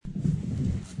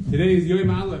Today is Yom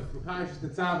Aleph, Parashas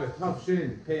Tetzaveh, Tav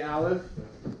Shin, Pei Aleph,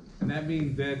 and that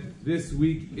means that this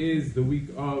week is the week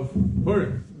of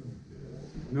Purim.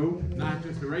 No, not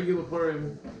just the regular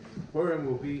Purim. Purim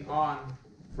will be on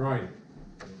Friday.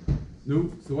 No,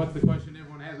 so what's the question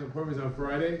everyone has when Purim is on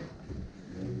Friday?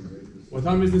 What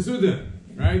time is the Seudah?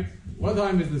 Right? What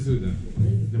time is the Seudah?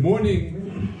 The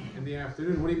morning and the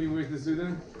afternoon. What do you mean, where's the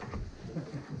Seudah?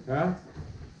 Huh?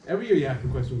 Every year you have the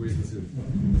question, where's the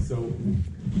Seudah? So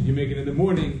you make it in the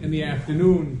morning, in the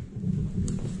afternoon,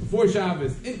 before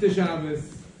Shabbos, into Shabbos.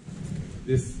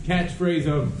 This catchphrase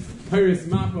of Paris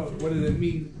Mappa, what does it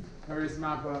mean? Paris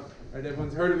Mappa, right?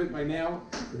 Everyone's heard of it by now.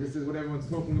 This is what everyone's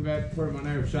talking about, Purim on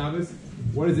Erev Shabbos.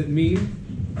 What does it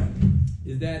mean?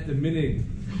 Is that the minig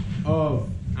of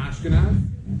Ashkenaz,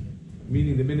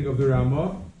 meaning the minig of the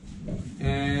Ramah,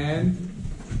 and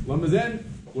Lamazen,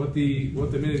 what the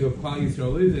minig of Klal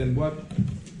Yisrael is, and what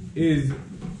is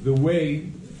the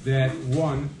way that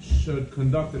one should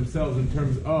conduct themselves in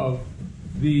terms of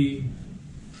the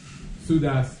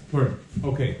Seudah Purim.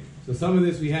 Okay, so some of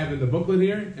this we have in the booklet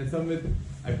here, and some of it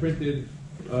I printed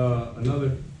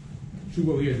another tshuva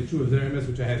over here, the tshuva of Zeremes,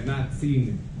 which I had not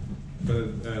seen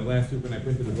last week when I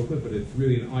printed the booklet, but it's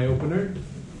really an eye-opener.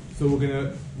 So we're going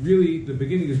to really, the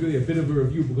beginning is really a bit of a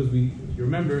review, because you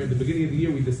remember at the beginning of the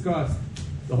year we discussed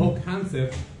the whole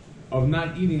concept of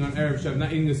not eating on Erev Shabbos,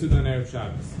 not eating the Seudah on Erev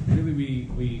Shabbos. Really,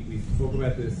 we spoke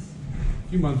about this a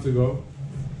few months ago,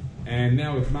 and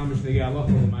now it's Mamash Negei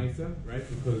Halacha L'Maisa, right?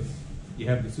 Because you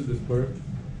have the Seudah Purim.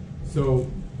 So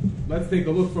let's take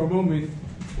a look for a moment.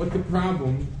 What's the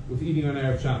problem with eating on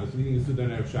Erev Shabbos, with eating the Seudah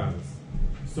on Erev Shabbos?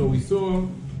 So we saw,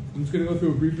 I'm just going to go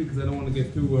through it briefly because I don't want to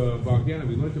get too bogged down.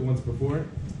 We learned it once before.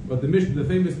 But the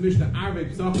famous Mishnah,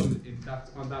 Arvei Psachim,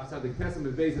 on Daf Tzadik Tesam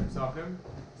and Beis Psachim,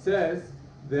 says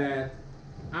that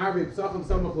Arvei Psachim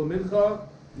Samach L'Mincha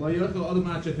Lo Yochel Adam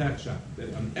Acha Teksha.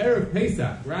 That on Erev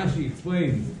Pesach, Rashi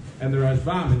explains, and the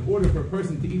Rashbam, in order for a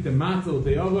person to eat the matzah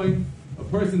te'ovay, a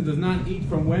person does not eat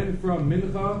from when? From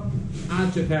Mincha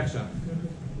Acha Teksha.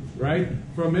 Right?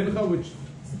 From Mincha,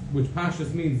 which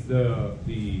Pashas means the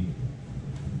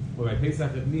well, by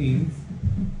Pesach it means,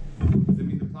 does it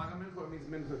mean the Plaga Mincha, or it means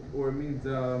Mincha, or it means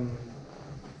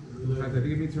I think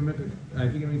it means from Mincha, I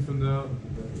think it means from the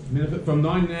Mincha, from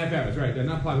 9.5 hours, right? They're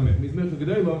not Plaga Mincha. It means Mincha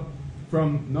Gedola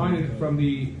from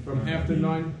after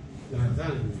 9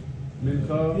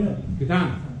 Mincha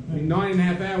Ketana. I mean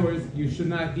 9.5 hours you should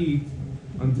not eat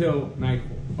until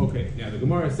nightfall. Okay, yeah, the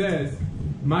Gemara says,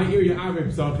 "My area Arvei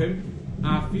Psachim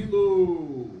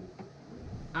afilu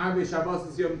Arvei Shabbos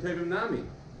is Yom Tovim Nami."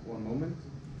 One moment.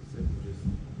 Let me just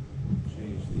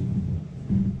change the.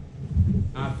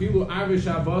 Afilu Arvei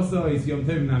Shabbos is Yom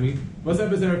Tovim Nami. What's up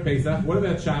with Erev Pesach? What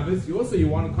about Shabbos? You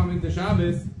want to come into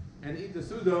Shabbos and eat the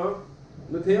Seudah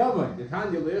l'te'avai. The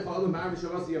Tanya leich olam Arvei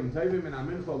Shabbos Yom Tovim and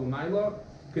Amincha l'mayla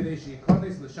kedei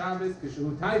sheikonis l'Shabbos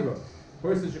kishehu taiva.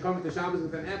 Person should come into Shabbos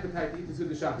with an appetite to eat the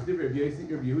Seudah Shabbos. Rabbi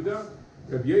Yehuda.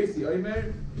 Rabbi Yosi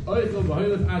Omer, Oichel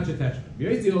v'hoilef ad shetesh. Rabbi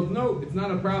Yosi holds no, it's not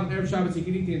a problem. Erev Shabbos you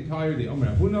can eat the entire day. Omer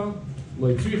Abuno,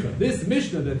 Lo Yitzricha. This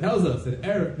Mishnah that tells us that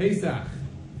Erev Pesach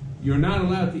you're not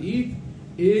allowed to eat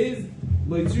is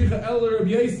Lo Yitzricha El Rabbi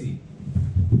Yosi.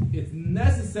 It's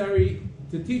necessary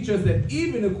to teach us that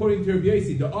even according to Rabbi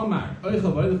Yosi, the Omar Oichel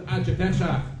v'hoilef ad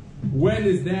shetesh. When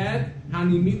is that?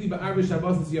 Hani mitli ba'arvei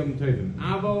Shabbos is Yom Tovim.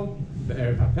 Avo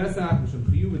be'erev HaPesach mishum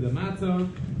chiyuv v'damatzah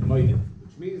moedit.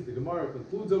 Means the Gemara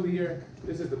concludes over here.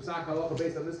 This is the Psak Halacha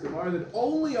based on this Gemara that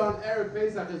only on Erev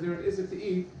Pesach is there an issur to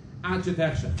eat ad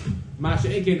sheteksha. Masha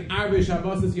Eken Arvei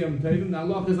Shabbos is Yom Tovim. The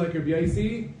halacha is like Rabbi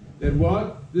Yosi that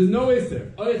what? There's no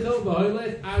issur. Oichel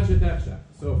v'hoilech ad sheteksha.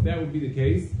 So if that would be the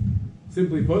case,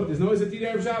 simply put, there's no issur to eat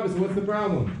Erev Shabbos. So what's the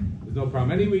problem? There's no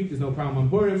problem any week. There's no problem on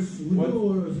Purim. It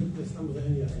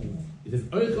says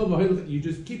Oichel v'hoilech. You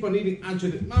just keep on eating ad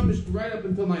sheteksha right up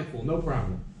until nightfall. No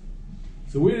problem.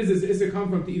 So where does this issur come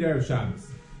from to eat Erev Shabbos?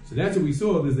 So that's what we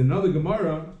saw. There's another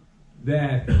Gemara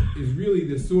that is really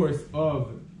the source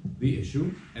of the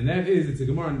issue, and that is, it's a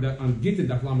Gemara on Gittin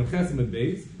Daf Lamed Chesamad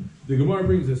Beis. The Gemara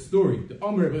brings a story. The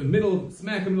Omer,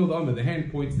 smack in the middle of the Omer, the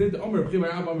hand points to it. The Omer,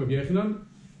 B'chibar Abba Omer B'yechanan,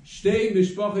 Shtei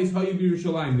Mishpachos Hayu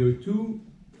B'Yerushalayim. There were two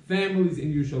families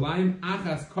in Yerushalayim.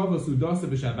 Achas Kava Sudasa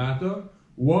B'Shabbata.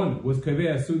 One was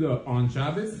Kaveh Seudah on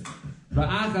Shabbos.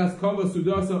 Va'achas kava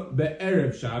sudasa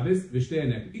be'erev Shabbos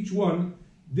v'shtei. Each one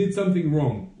did something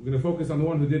wrong. We're going to focus on the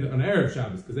one who did it on Erev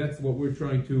Shabbos, because that's what we're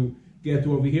trying to get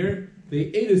to over here. They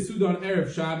ate a Seudah on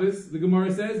Erev Shabbos, the Gemara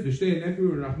says, v'shtei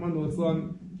nekru v'rachman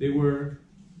l'tzlan. They were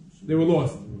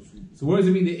lost. So what does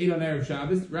it mean they ate on Erev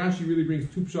Shabbos? Rashi really brings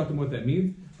two pshat on what that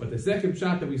means. But the second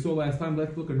pshat that we saw last time,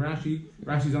 let's look in Rashi.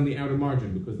 Rashi's on the outer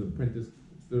margin because the print is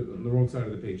on the wrong side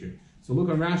of the page here. So look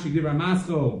on Rashi, Divrei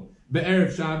Maschil,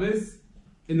 Be'erev Shabbos,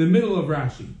 in the middle of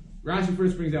Rashi. Rashi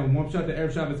first brings down one shot. The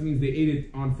Erev Shabbos means they ate it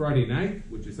on Friday night,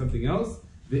 which is something else.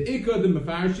 The Ikka, the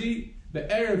Mefarshi, the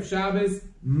Erev Shabbos,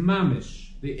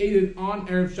 Mamish. They ate it on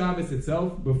Erev Shabbos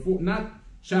itself, before, not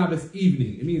Shabbos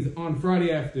evening. It means on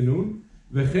Friday afternoon.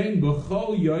 V'chein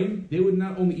b'chol yoim. They would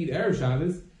not only eat Erev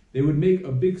Shabbos, they would make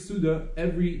a big Seudah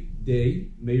every day.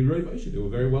 They were a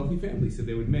very wealthy family, so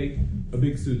they would make a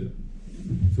big Seudah.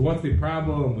 So what's the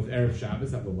problem with Erev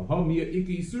Shabbos?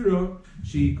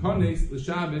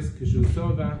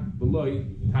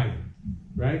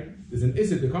 Right? There's an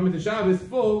Issa to come into Shabbos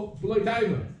full below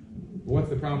Taiva. But what's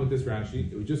the problem with this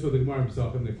Rashi? We just saw the Gemara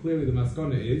himself, and clearly the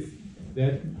Maskana is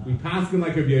that we pass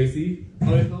like Rabbi Yossi.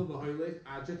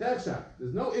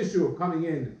 There's no issue of coming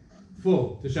in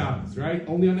full to Shabbos, right?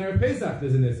 Only on Erev Pesach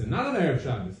there's an Issa, not on Erev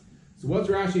Shabbos. So what's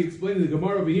Rashi explaining the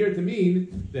Gemara over here to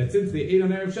mean that since they ate on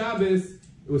Erev Shabbos,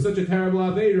 it was such a terrible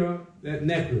Aveira that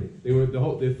Nekru,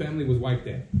 the family was wiped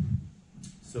out.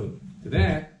 So to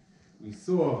that, we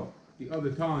saw the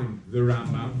other time the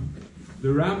Rambam. The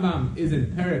Rambam is in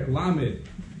Perek Lamed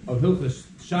of Hilchos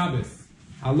Shabbos,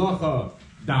 Halacha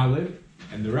Daled,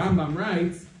 and the Rambam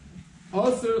writes,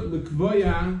 Aser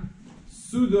L'kvoya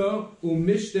Seudah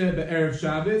u'mishteh be'erev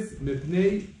Shabbos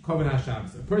mipnei kavod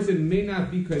HaShabbos. A person may not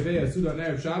be kaveh a Seudah on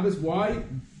Erev Shabbos. Why?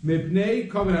 Mipnei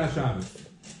kavod HaShabbos.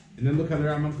 And then look how the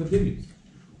Rambam continues.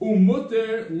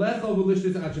 Umuter lechol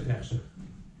v'lishtis ad shetechshech.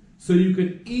 So you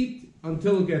can eat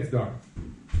until it gets dark.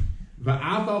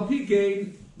 Va'af al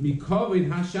pikein mikavod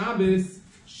HaShabbos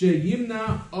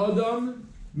sheyimna adam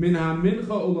min ha'mincha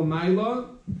u'lamayla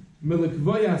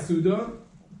milikvoya Seudah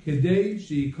kedei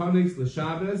she'yikonis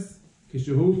l'Shabbos.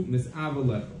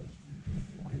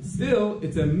 Still,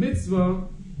 it's a mitzvah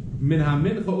min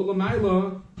hamincha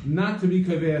ulamayla not to be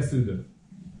kaveh Seudah.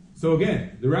 So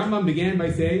again, the Rambam began by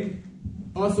saying,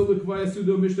 also l'kvaya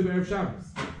Seudah mishta b'erev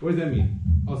Shabbos. What does that mean?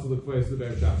 Also l'kvaya Seudah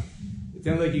b'erev Shabbos. It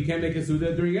sounds like you can't make a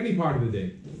Seudah during any part of the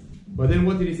day. But then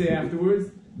what did he say afterwards?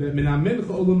 That min hamincha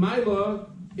ulamayla,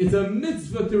 it's a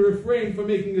mitzvah to refrain from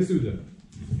making a Seudah.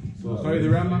 So the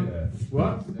Rambam,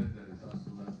 what?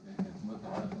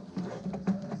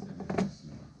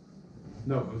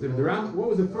 No, was it the Rambam? What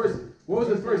was the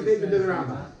first statement of the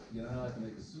Rambam? You're not allowed to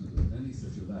make a Seudah. Then he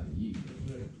says you're allowed to eat.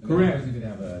 Correct. You could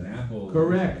have an apple.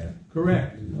 Correct.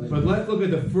 But let's look at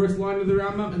the first line of the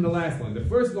Rambam and the last line. The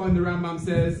first line the Rambam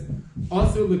says,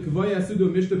 "Also l'kvoya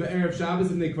Seudah mishta be'erev Shabbos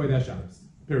and they kvoya Shabbos."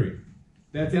 Period.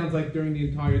 That sounds like during the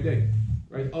entire day,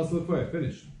 right? Also l'kvoya,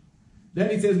 finished. Then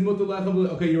he says, "Mutar lechavle."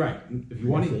 Okay, you're right. If you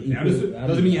want to eat, now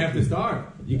doesn't mean you have to starve.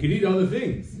 You can eat other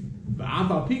things.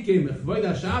 Va'afal pikein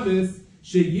mechvoya Shabbos.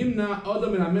 Sheyimna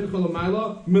adam min hamincha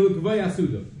l'mayla milikvei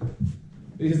Seudah.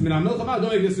 He says min hamincha l'mayla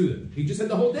don't make a Seudah. He just said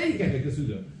the whole day you can't make a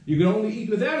Seudah. You can only eat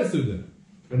without a Seudah.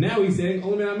 But now he's saying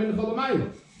only min hamincha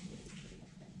l'mayla.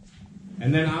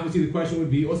 And then obviously the question would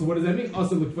be also what does that mean?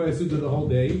 Also l'kvei Seudah the whole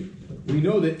day. We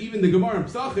know that even the Gemara in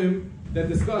Pesachim that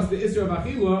discussed the Isra of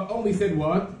Achila only said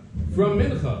what? From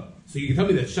Mincha. So you can tell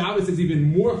me that Shabbos is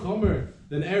even more chomer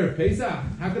than Erev Pesach?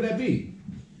 How could that be?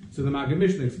 So the Maggid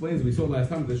Mishnah explains, we saw last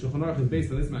time, that the Shulchan Aruch is based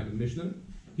on this Maggid Mishnah.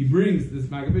 He brings this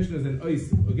Maggid Mishnah as an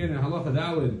ois, again in Halacha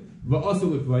Daled,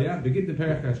 va'asul l'kvaya, begit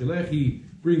perach kashelech. He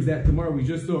brings that tomorrow we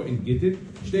just saw in Gittit.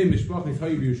 Shtei mishpachis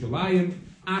hayu b'Yerushalayim,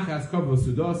 achas kavos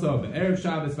sudasa be'erev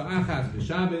Shabbos, va'achas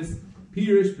b'Shabbos,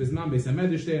 pirush b'zman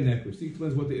b'samedrash shtei nekrush. He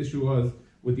explains what the issue was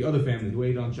with the other family who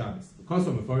ate on Shabbos.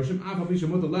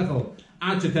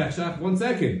 One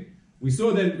second. We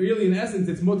saw that really, in essence,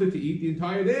 it's mutter to eat the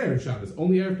entire day of Shabbos.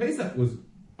 Only Erev Pesach was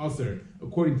aser,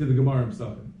 according to the Gemara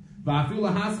himself.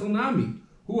 Va'afila haskell nami,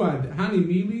 hu had hani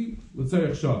mili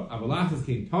l'tzarech shah. Avalachas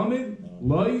came tamid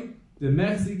loy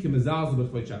demechsi kemezalz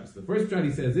b'chvei Shabbos. The first shot he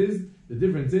says is the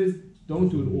difference is don't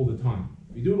do it all the time.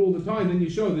 If you do it all the time, then you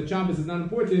show that Shabbos is not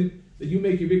important. That you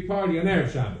make your big party on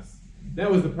Erev Shabbos. That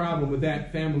was the problem with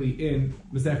that family in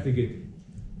Masechta Gittin.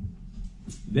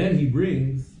 Then he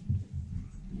brings.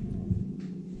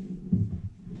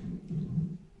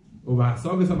 The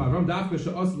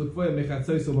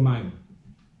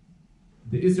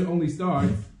Isser only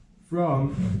starts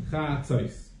from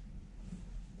Chatzos.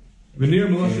 V'nir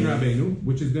Meloshin Rabbeinu,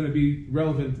 which is going to be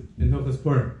relevant in Hilchos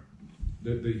Purim.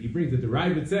 He brings that the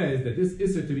Ravid says that this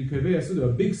Isser to be Kaveh Seudah, a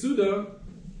big Seudah,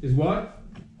 is what?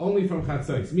 Only from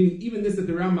Chatzos. Meaning even this that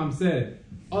the Rambam said,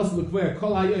 As L'Kveh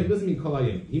Kol Hayom, doesn't mean Kol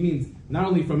Hayom. He means not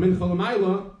only from Mincha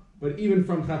L'Mayla, but even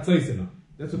from Chatzos.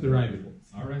 That's what the Ravid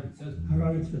holds. All right, it says.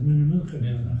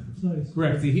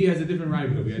 Correct. See, he has a different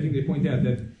Ravid over here. I think they point out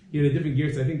that he had a different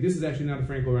gear. So I think this is actually not a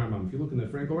Franco Rambam. If you look in the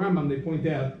Franco Rambam, they point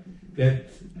out that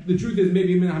the truth is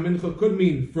maybe min ha-mincha could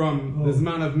mean from the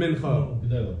zman of mincha,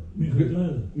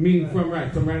 meaning from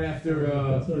right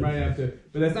after.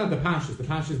 But that's not the pashas. The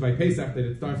pashas by Pesach that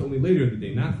it starts only later in the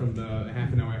day, not from the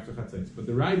half an hour after chatzos. But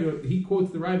the Raiva, he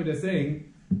quotes the Raiva as saying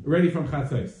already from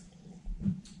chatzos.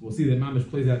 We'll see that Mamish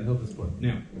plays out in Hilchos Purim.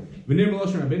 Now, v'nir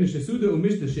meloshen rabbeinu shesuda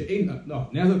u'mishta she'ein. No,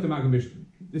 now look the Magen Mishnah.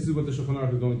 This is what the Shulchan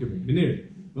Aruch is going to bring. V'nir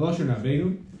meloshen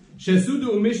rabbeinu shesuda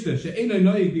u'mishta she'ein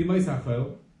noyeg b'yimais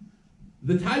hachol.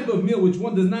 The type of meal which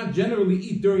one does not generally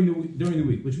eat during the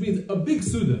week, which means a big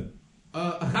suda,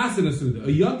 a chasana suda, a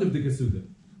yontif dika suda.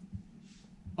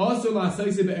 Also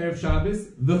la'asaisi be'erev Shabbos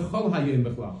the chol hayom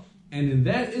b'chlal, and in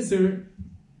that iser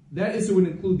would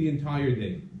include the entire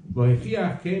day.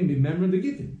 V'hechiach came remember the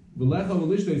gittin. V'lecha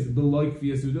v'lishta is the like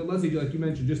kviya suda. Let's say, like you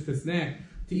mentioned, just a snack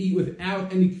to eat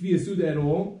without any kviya suda at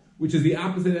all, which is the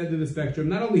opposite end of the spectrum.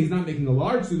 Not only he's not making a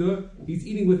large suda, he's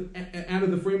eating out of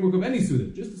the framework of any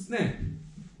suda, just a snack.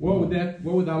 What would the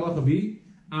halacha be?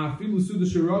 Afilu suda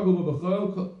shiragol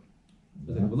b'chol.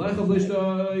 V'lecha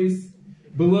v'lishta is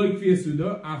below kviya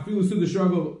suda. Afilu suda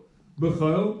shiragol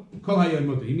b'chol kol hayom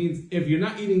mutar. He means if you're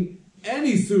not eating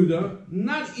any suda,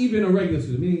 not even a regular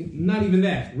suda, meaning not even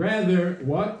that. Rather,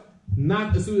 what?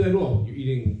 Not a suda at all. You're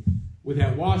eating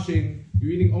without washing.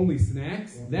 You're eating only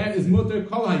snacks. That is mutar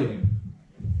kol hayom.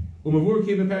 Umavur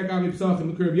came in Paragami Psach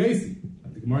and L'Kurb Yasi.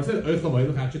 The Gemara said, "Oichel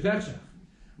v'oilach ha'chetechshach."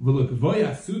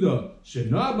 V'lukvoya suda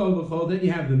shenabo b'chol. Then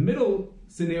you have the middle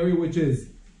scenario, which is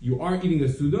you are eating a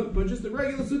suda, but just a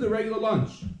regular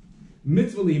lunch.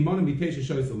 Mitzvah lihimanim b'teisha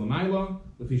shoyis l'mayla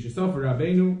l'fisha sofer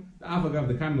rabbeinu. The Avagav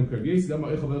the Kaim L'Kurb Yesi. Dama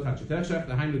oichel v'oilach ha'chetechshach.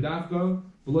 The Hainu Davka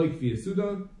v'loi kfiyah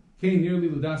suda. Came nearly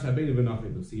l'das rabbeinu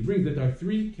v'nachridu. So he brings that there are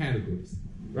three categories.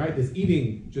 Right? There's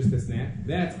eating just a snack.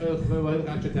 That's oichel v'oilach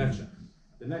ha'chetechshach.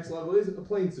 The next level is a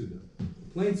plain suda.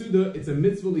 Plain suda, it's a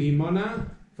mitzvah lihimana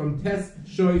from tes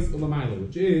shois ulamayla,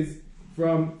 which is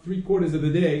from 3/4 of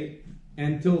the day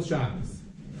until Shabbos.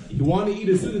 If you want to eat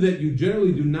a suda that you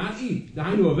generally do not eat,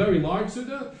 dahainu a very large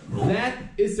suda,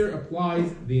 that isser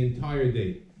applies the entire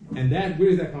day. And that, where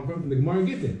does that come from? From the Gemara and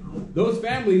Gittin. Those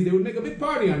families, they would make a big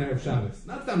party on Erev Shabbos.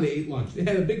 Not the time they ate lunch. They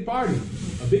had a big party.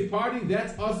 A big party,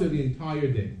 that's also the entire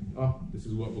day. Oh, this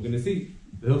is what we're going to see.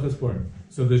 The Hilchos Purim.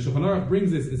 So the Shulchan Aruch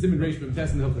brings this in Siman Reish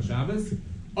Memtes in the Hilchos Shabbos.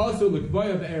 Also,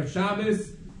 l'kvoya be'erev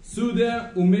Shabbos,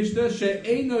 Seudah u'mishta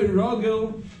she'eino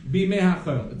rogel b'mei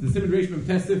hachol. It's the Siman Reish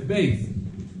Memtes Sif Beis.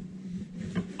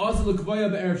 Also, l'kvoya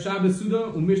be'erev Shabbos,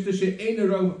 Seudah u'mishta she'eino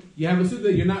rogel. You have a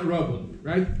Seudah, you're not rogel,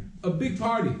 right? A big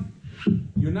party.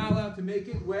 You're not allowed to make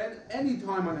it when? Any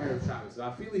time on Erev Shabbos.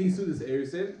 V'afili hi Seudah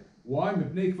se'erisin. Why?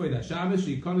 Mipnei kvoya Shabbos,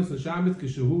 she'ikonos l'Shabbos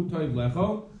k'shehu toiv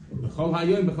lecho.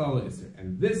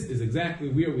 And this is exactly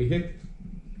where we hit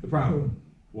the problem.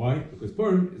 Why? Because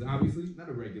Purim is obviously not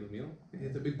a regular meal.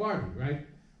 It's a big party, right?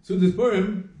 So this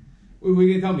Purim, what are you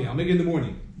going to tell me? I'll make it in the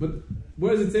morning. But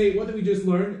what does it say? What did we just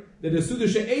learn? That the Seudah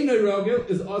she'eino rogel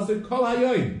is also kol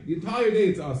hayoim. The entire day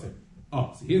it's also.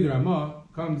 Oh, so here the Ramah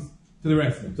comes to the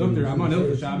rest. Dr. Ramah,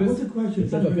 Hilchos Shabbos. What's the question?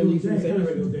 It's not a regular day. It's not a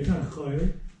regular day. It's not a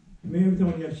chayr. Maybe every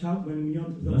time when you have Shabbat, when you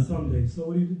have on Sunday. So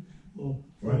what do you do? Or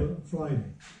Friday.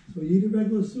 So you eat a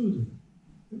regular suda.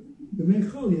 The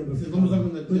mechol you have a. It's almost like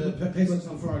when the Pesach's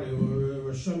on Friday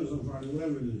or Shem's on Friday,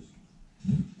 whatever it is.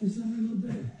 It's not a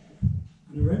regular day.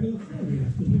 On a regular chol you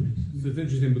have to do this. So it's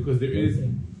interesting because there is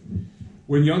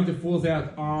when Yom Tov falls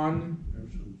out on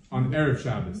Erev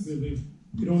Shabbos.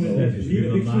 You don't have to eat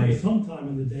a big suda sometime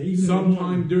in the day.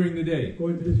 Sometime during the day.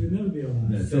 According to this, you'd never be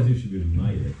allowed. It says you should be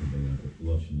reminded if the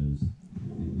flushing is.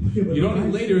 You don't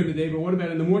eat later in the day, but what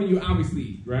about in the morning? You obviously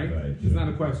eat, right? It's not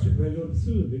a question. Regular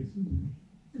suda, big suda.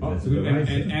 Oh, so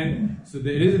so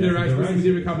it is in the right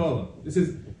Midivri Kabbalah. This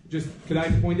is just, could I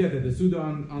point out that the Suda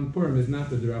on Purim is not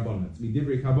the D'Rabbanan. It's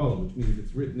Midivri Kabbalah, which means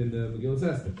it's written in the Megillah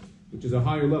Esther, which is a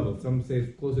higher level. Some say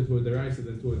it's closer to a D'Raisa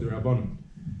than to a D'Rabbanan.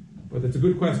 But that's a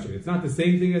good question. It's not the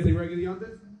same thing as the regular Yom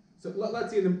Tov. So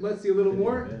let's see a little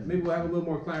more. Maybe we'll have a little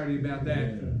more clarity about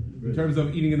that in terms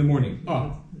of eating in the morning.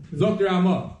 Oh, Dr.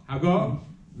 Amah, Hago,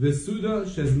 the Suda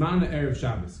Shezman Erev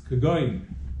Shabbos, Kagoin,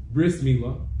 Bris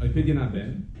Mila, Opinion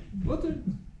Aben, Mutter,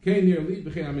 Kain nearly,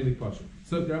 Bechain Aminik Pasha.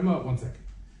 So, Dr. Amah, 1 second.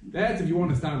 That's if you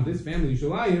want to stop this family,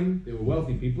 Yushalayim, they were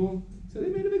wealthy people, so they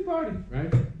made a big party,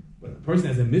 right? But a person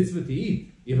has a mitzvah to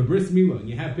eat. You have a Bris Mila and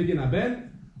you have Pidyon Aben,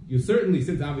 you certainly,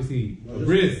 since obviously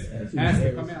Bris has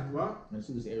to come out, what?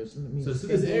 So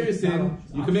Seudah Erisin,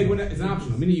 you can make one, it's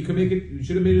optional. Meaning you can make it, you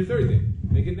should have made it Thursday.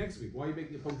 Make it next week. Why are you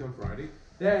making it punked on Friday?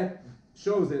 That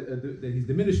shows that he's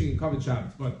diminishing in Kavod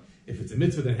Shabbos. But if it's a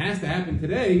mitzvah that has to happen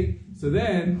today, so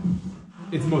then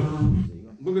it's mutter.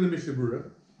 Look at the Mishnah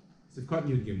Berurah. It's a Katan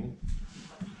Yud Gimel.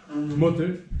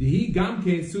 mutter, dihi gam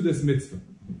kein Seudas mitzvah.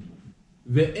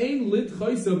 Ve'ein lit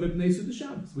chaysa mipnei Seudas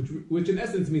Shabbos, which in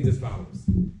essence means as follows.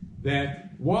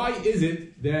 That why is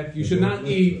it that you should not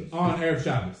eat on Erev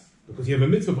Shabbos? Because you have a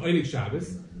mitzvah of Einik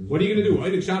Shabbos. What are you going to do?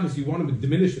 Einik Shabbos, you want to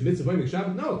diminish the mitzvah of Einik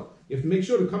Shabbos? No. You have to make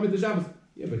sure to come into Shabbos.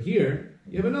 Yeah, but here,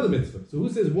 you have another mitzvah. So who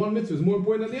says one mitzvah is more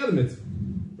important than the other mitzvah?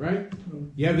 Right?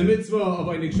 You have the mitzvah of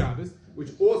Einik Shabbos,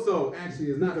 which also actually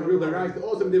is not a real right.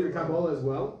 Also in different Kabbalah as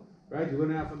well. Right? You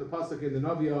learn out from the pasuk in the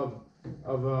Navi of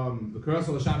the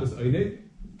Karasal Shabbos Einik.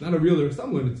 Not a real, there are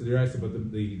some limits to the Deraisa,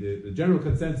 but the general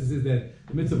consensus is that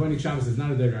the mitzvah of Einik Shabbos is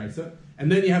not a Deraisa.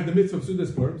 And then you have the mitzvah of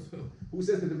Seudas Purim. So who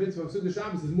says that the mitzvah of Seudas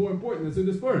Shabbos is more important than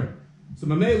Seudas Purim? So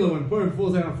Mamela, when Purim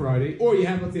falls out on Friday, or you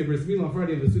have, let's say, a Bris Milah on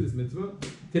Friday of the Seudas mitzvah,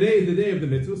 today is the day of the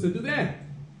mitzvah, so do that.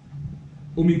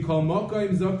 Umi kol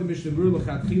mokayim zok the Mishnah Berurah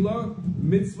l'chatchila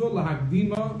mitzvah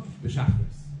lahakdima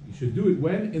b'shachris. You should do it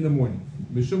when? In the morning.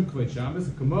 Mishum kvei Shabbos,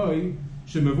 kamoi,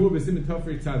 shemavur b'simin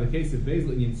tofrei tzad, the case of Beis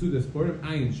l'inyan Seudas Purim,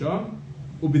 ayin sham,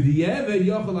 ub'di'eved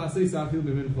yochel asay safil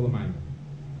b'min cholamayim.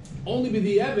 Only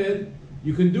b'di'eved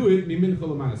you can do it mimin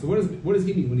cholamayim. So what does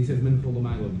he mean when he says min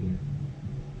cholamayim over here?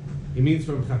 He means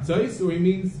from chatzos, or he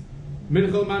means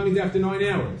min cholamayim means after 9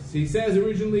 hours. So he says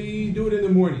originally do it in the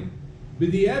morning.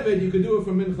 B'di'eved you can do it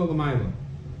from min cholamayim.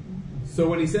 So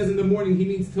when he says in the morning, he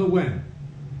means till when?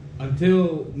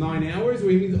 Until 9 hours, or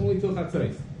he means only till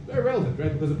chatzos? Very relevant,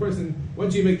 right? Because a person,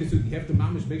 once you make the Seudah, you have to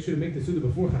mamish make sure to make the Seudah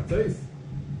before chatzos. It's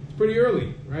pretty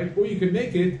early, right? Or you can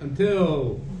make it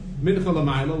until Mincha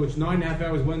L'Mayla, which 9.5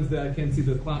 hours Wednesday. I can't see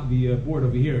the clock, the board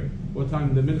over here. What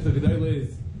time the Mincha Gedola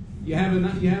is? You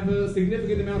have a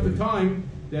significant amount of time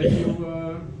that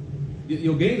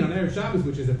you'll gain on Erev Shabbos,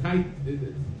 which is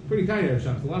pretty tight Erev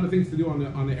Shabbos. A lot of things to do on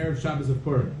the Erev Shabbos of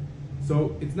Purim.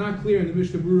 So it's not clear in the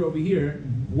Mishnah Berurah over here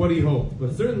what he holds,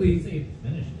 but certainly finish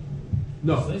it.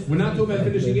 No, we're not talking about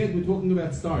finishing it. We're talking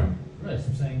about starting. Right. So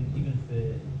I'm saying even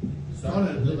if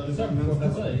start before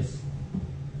chatzos.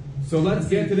 So let's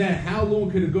get to that. How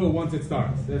long can it go once it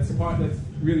starts? That's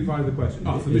really part of the question.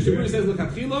 So Mishnah Berurah says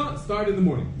l'chatchila, start in the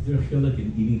morning. Is there a chilek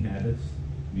in eating habits?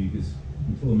 Because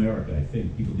until America, I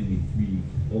think people didn't eat 3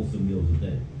 wholesome meals a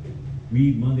day. We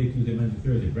eat Monday, Tuesday, Wednesday,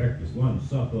 Thursday, breakfast, lunch,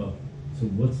 supper. So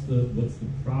what's the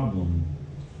problem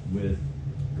with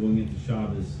going into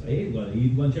Shabbos? I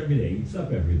eat lunch every day, eat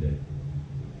supper every day.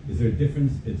 Is there a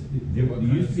difference?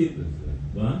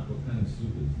 What kind of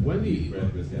soup When do you eat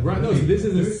breakfast? Right. No. So this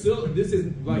is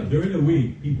like during the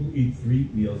week, people eat 3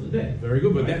 meals a day. Very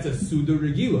good, but that's a Seudah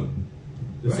regila.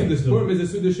 The Seudah Purim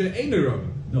is a Seudah she'eina ragil.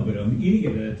 No, but I'm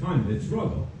eating it at a time that's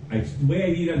ragil. The way I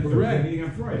eat on Thursday, I'm eating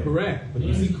on Friday. Correct. But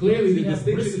you see clearly the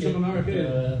distinction in Shulchan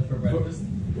Aruch for breakfast.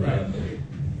 Right. I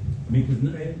mean, because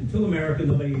until America,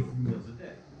 nobody eats 3 meals a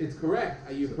day. It's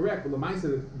correct. You're correct. But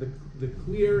Lamaisa, the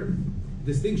clear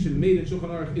distinction made in Shulchan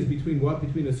Aruch is between what?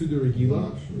 Between a Seudah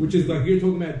regila, which is like you're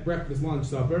talking about breakfast, lunch,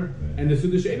 supper, and the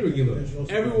Seudah she'eina regila.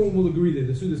 Everyone will agree that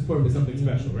the Seudah Purim is something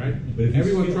special, right? But if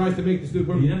everyone tries to make the Seudah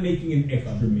Purim. You're not making an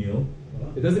extra meal.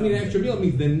 It doesn't mean an extra meal. It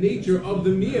means the nature of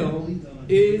the meal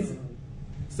is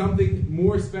something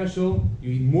more special.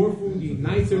 You eat more food. You eat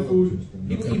nicer food.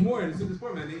 People eat more in the Seudah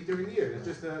Purim than they eat during the year. That's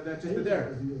just the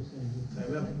derech.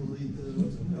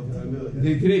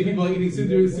 Today people are eating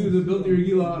Seudah built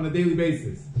regila on a daily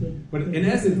basis. But in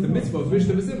essence, the mitzvah of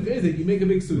Mishnah B'Simcha is that you make a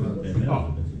big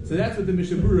Seudah. So that's what the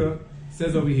Mishnah Berurah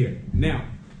says over here. Now,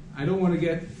 I don't want to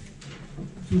get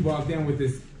too bogged down with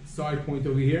this side point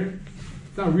over here.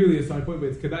 It's not really a side point, but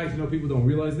it's kedai to know people don't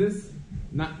realize this.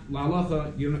 Not la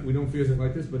halacha, we don't fear it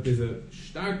like this, but there's a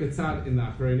stark tzad in the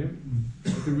Achronim.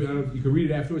 You can read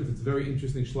it afterwards. It's a very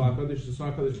interesting Shlach Kodesh. The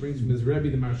Shlach Kodesh brings from his Rebbe,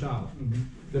 the Marshal.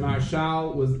 The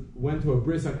Marshal went to a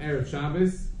bris on Erev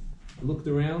Shabbos, looked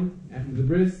around after the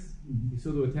bris. He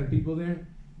saw there were 10 people there.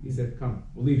 He said, "Come,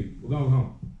 we'll leave it. We're going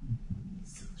home."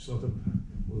 Shlotem,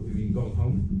 what do you mean going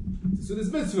home? He said,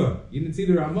 "Seudas mitzvah. You didn't see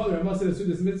the Ramah. The Ramah said a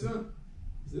Seudas mitzvah."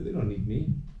 He said, "They don't need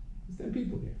me. There's 10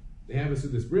 people here. They have a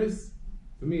Seudas bris.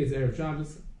 For me, it's Erev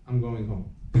Shabbos. I'm going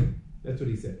home." That's what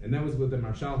he said, and that was what the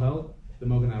Marshal held. The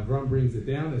Mogen Avram brings it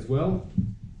down as well,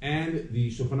 and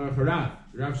the Shulchan Aruch Rav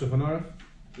Shulchan Aruch,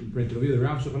 the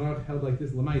Rav Shulchan Aruch held like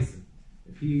this Lamaisa.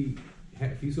 If he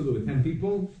saw there were 10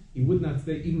 people, he would not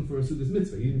stay even for a Seudas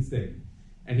mitzvah. He didn't stay,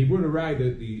 and he brought a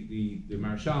raya. The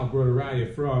Marshal brought a raya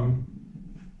from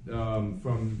Bein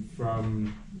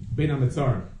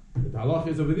HaMetzarim. The halach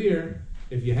is over there.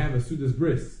 If you have a Seudas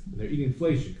bris and they're eating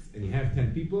fleishiks and you have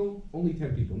 10 people, only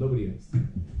 10 people, nobody else.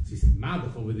 So he said,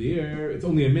 "Madach over there, it's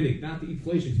only a minute not to eat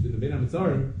fleishiks in the Bein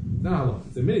HaMetzarim. It's not halach.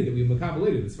 It's a minute that we makabel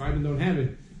later. The Sfardim don't have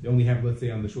it. They only have, let's say,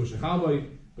 on the Shor Shechavai.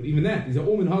 But even that, these are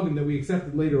all minhagim that we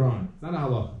accepted later on. It's not a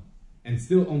halach. and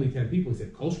still only 10 people. He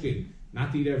said, Kolshkin,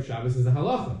 not to eat Erev Shabbos is a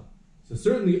halacha. So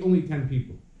certainly only 10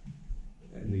 people.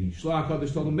 And the Shlach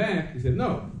HaKadosh told him back, he said,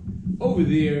 no, over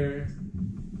there,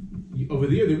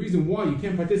 the reason why you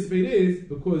can't participate is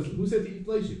because who said to eat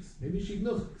fleishiks? Maybe you should eat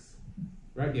milchiks.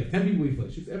 Right? You have 10 people eat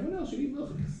fleishiks, everyone else should eat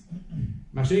milchiks.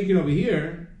 Mashenkin over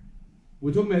here,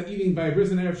 we're talking about eating by a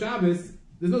bris on Erev Shabbos.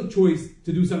 There's no choice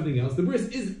to do something else. The bris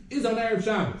is on Erev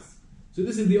Shabbos. So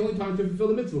this is the only time to fulfill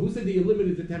the mitzvah. Who said that you're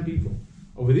limited to 10 people?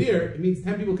 Over there, it means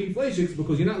 10 people can eat fleishiks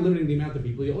because you're not limiting the amount of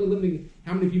people. You're only limiting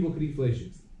how many people could eat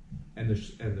fleishiks. And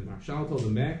the Marshal told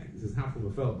him back, this is half of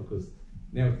a felt because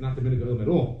now it's not the minhag of at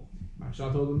all.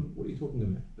 Marshal told him, what are you talking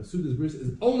about? The Seudas bris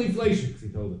is only fleishiks, he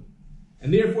told him.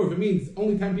 And therefore, if it means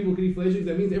only 10 people can eat fleishiks,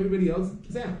 that means everybody else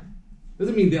is out.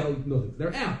 Doesn't mean they'll eat milchiks.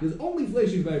 They're out. There's only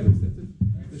fleishiks by bris. That's it.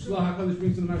 The Shlach HaKadosh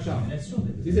brings to the Marshal.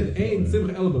 He said, "Ein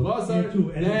simcha el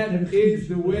b'basar." That is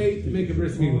the way to make a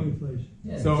bris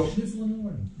milah. So,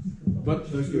 but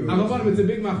it's a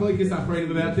big machlokes afraid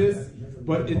about this.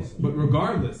 But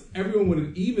regardless, everyone would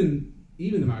have, even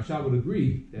the Marshal would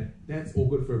agree that that's all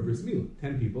good for a bris milah.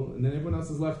 10 people, and then everyone else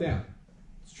is left out.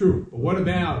 It's true. But what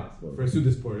about for a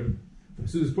Seudas Purim? For a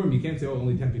Seudas Purim, you can't say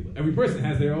only 10 people. Every person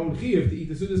has their own chiyuv to eat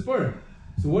the Seudas Purim.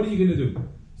 So what are you going to do?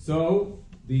 So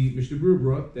the Mishnah Berurah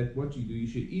brought that what you do, you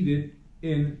should eat it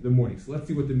in the morning. So let's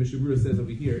see what the Mishnah Berurah says over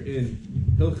here in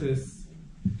Hilchos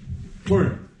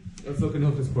Purim. Let's look in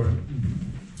Hilchos Purim.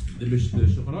 The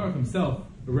Shulchan Aruch himself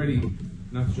already,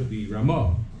 not the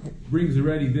Ramah, brings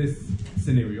already this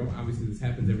scenario. Obviously, this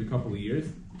happens every couple of years.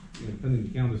 Depending on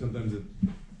the calendar, sometimes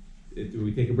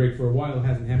we take a break for a while. It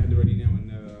hasn't happened already now in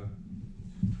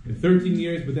 13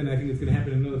 years, but then I think it's going to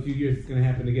happen in another few years. It's going to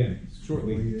happen again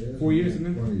shortly. 4 years, and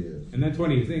then 20 years, and then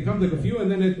 20 years. Then it comes like a few, and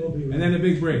then a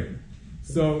big break.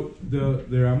 So the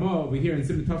Ramah over here in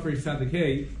Simon Tafresh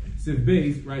Tzaddik Siv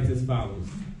Beis writes as follows: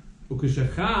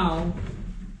 Ukeshachal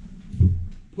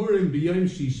Purim b'yom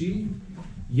shishi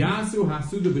yasu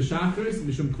hasuda b'shachris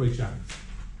mishum kvei Shabbos.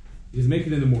 He's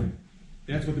making it in the morning.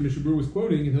 That's what the Mishnah Berurah was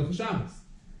quoting in Hilchos Shabbos.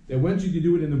 That when should you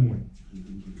do it in the morning?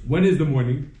 When is the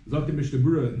morning? Zok the Mishnah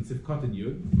Berurah in Sifkat and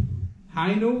Yud.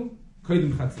 Hainu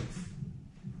kodim chatzos.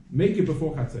 Make it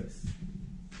before chatzos.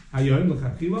 Hayom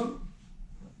l'chatchila.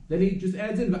 Then he just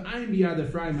adds in v'ayim biyad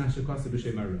afrayim mashakasa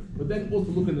b'shem mareh. But then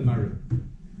also look in the mareh.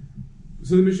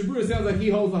 So the Mishnah Berurah sounds like he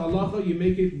holds the halacha. You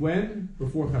make it when?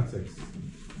 Before chatzos.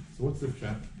 So what's the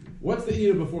pshat? What's the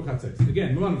eater before chatzos?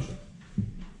 Again, Mamanusha.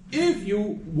 If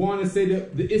you want to say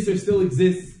that the Isser still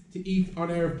exists to eat on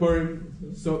Erev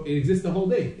Purim, so it exists the whole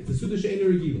day. It's a Seudah she'eino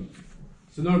regila.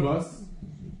 So Narbas,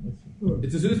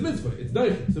 it's a Seudas mitzvah. It's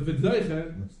daicha. So if it's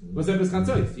daicha, what's epes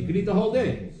chatzos? You can eat the whole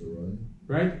day.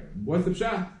 Right? What's the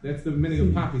pshat? That's the meaning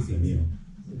of poppy seeds.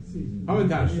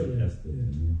 Hamantash.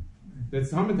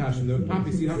 That's hamantash, the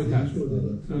poppy seed hamantash.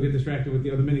 Don't get distracted with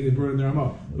the other meaning they brought in the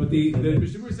Ramah. But the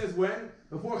Mishnah Berurah says when?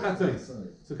 Before chatzos.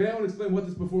 So can anyone explain what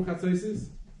this before chatzos is?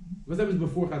 What happens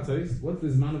before chatzos? What's the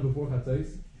zman of before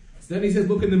chatzos? So then he says,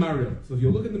 look in the Maril. So if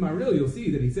you look in the Maril, you'll see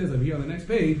that he says over here on the next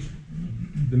page,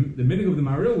 the meaning of the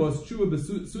Maril was Tshuva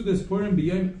b'Seudas Purim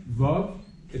b'yom vav.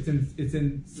 It's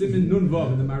in Siman Nun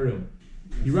Vav in the Maril.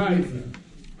 He writes,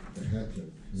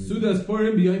 Seudas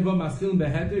Purim b'yom vav maschilin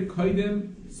beheter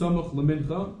koidem samuch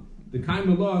lemincha. The kaim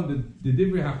along the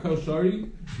divrei hakol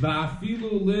shari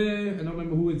va'afilu le. I don't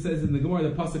remember who it says in the Gemara.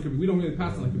 The pasuk we don't really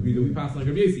pass like Rabbi Yehuda. We pass like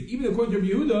Rabbi Yossi. Even according to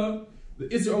Rabbi Yehuda, the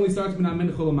Isser only starts with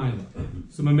mincha l'mayla.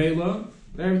 So mamela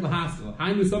there's lahaskel.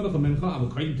 Hainu samach l'mincha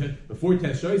avokayim before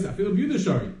teshois afilu b'Yehuda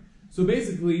shari. So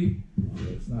basically,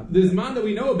 the zman that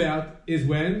we know about is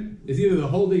when is either the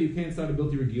whole day you can't start a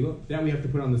bilti regila, that we have to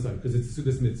put on the side because it's a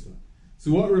Seudas mitzvah.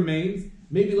 So what remains?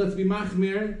 Maybe let's be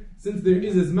machmir. Since there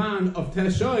is a zman of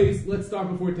teshois, let's start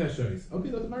before teshois.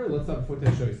 Okay, let's start before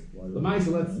teshois.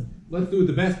 L'maisa, let's do it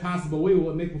the best possible way.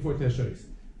 We'll make before teshois.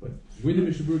 But where did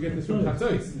Mishnah Berurah get this from?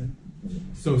 Chatzos.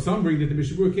 So some bring that the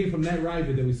Mishnah Berurah came from that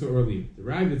Ravid that we saw earlier. The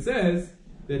Ravid says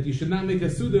that you should not make a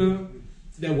Seudah.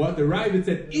 That what the Ravid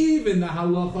said, even the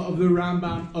halacha of the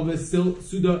Rambam of a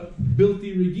Seudah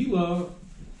bilti regila,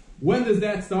 when does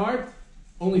that start?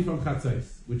 Only from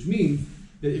chatzos, which means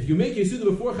that if you make your Seudah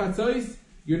before chatzos,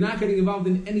 you're not getting involved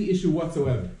in any issue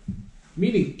whatsoever.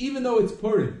 Meaning, even though it's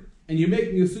Purim, and you're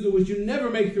making a Seudah which you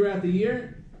never make throughout the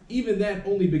year, even that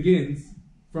only begins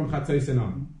from chatzos and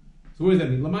on. So what does that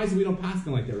mean? Lamaisa, we don't pass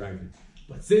them like that, Ravid.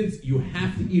 But since you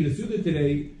have to eat a Seudah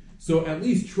today, so at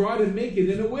least try to make it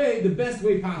in a way, the best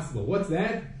way possible. What's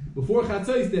that? Before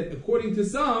chatzos, that according to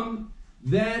some,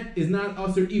 that is not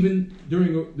usher even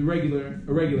during a regular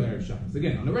Erev Shabbos.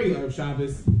 Again, on a regular Erev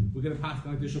Shabbos, we're going to pass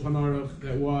like the Shulchan Aruch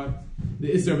that what the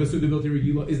Isser of a Seudah bilti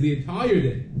regila is the entire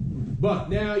day. But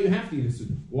now you have to eat a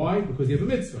Seudah. Why? Because you have a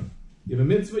mitzvah. You have a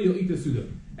mitzvah, you'll eat a Seudah.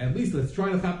 At least let's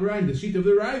try to chaperayim the sheet of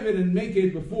the Ravid and make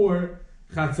it before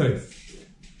Chatzos.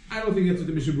 I don't think that's what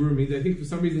the Mishnah Berurah means. I think for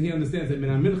some reason he understands that Min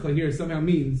HaMincha here somehow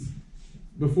means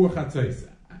before Chatzos.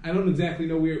 I don't exactly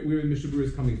know where the Mishnah Berurah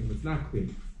is coming from. It's not clear.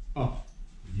 Oh.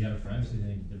 The Yad Ephraim says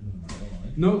anything different than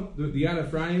right? No, the Yad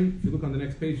Ephraim, if you look on the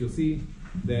next page, you'll see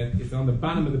that it's on the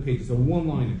bottom of the page. It's a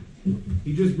one-liner.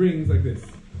 He just brings like this.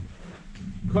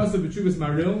 Kosa b'tshuvas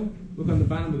maril. Look on the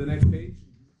bottom of the next page.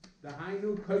 The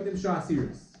Hainu koitim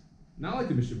sha'asiris. Not like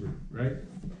the Mishnah Berurah, right?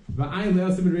 V'ayin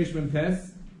le'el simin reish mem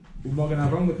tes. U'mogan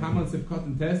avrom l'kaman sivkot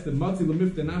and tes. The matzi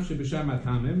l'mifta nafshe b'shar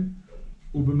matamim.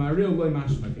 U'b'maril loy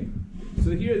mashmakim.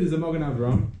 So here there's a Mogan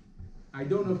Avram. I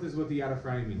don't know if this is what the Yad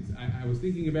Ephraim means. I was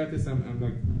thinking about this.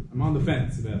 I'm on the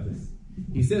fence about this.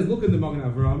 He says, look at the Mogan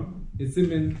Avram. It's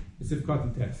Simin, it's Sivkot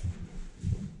and Tes.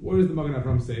 What does the Mogan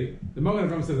Avram say? The Mogan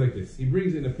Avram says like this. He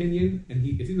brings an opinion, and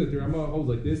it seems like the Ramah holds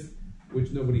like this,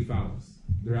 which nobody follows.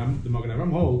 The Mogan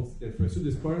Avram holds that for a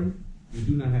Seudah Purim, you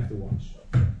do not have to wash.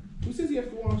 Who says you have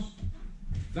to wash?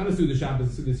 It's not a Seudah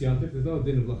Shabbos, a Seudah Yantif. There's no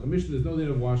din of Lachamish, there's no din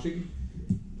of washing.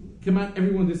 Come on,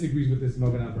 everyone disagrees with this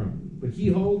Mogan Avram. But he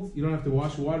holds you don't have to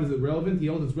wash. Why is it relevant? He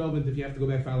holds it's relevant if you have to go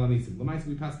back for Al Nisim. L'maisa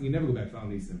we pass you never go back for Al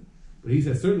Nisim. But he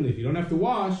says certainly if you don't have to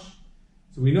wash,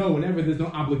 so we know whenever there's no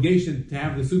obligation to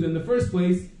have the Seudah in the first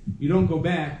place, you don't go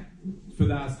back for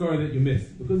the Askar that you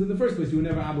missed. Because in the first place you were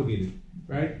never obligated.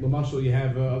 Right? L'mashal, you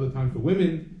have other time for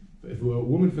women. If a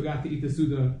woman forgot to eat the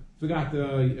Seudah, forgot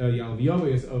the Yal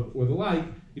V'yavah or the like,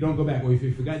 you don't go back. Or if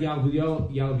you forgot Yal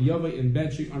V'yavah in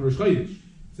bed on Rosh Chodesh,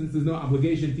 since there's no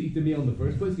obligation to eat the meal in the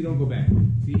first place, you don't go back.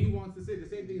 See, he wants to say the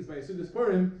same thing as by a Seudah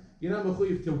Purim, you're not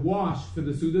mechuyev to wash for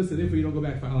the Seudah, so therefore you don't go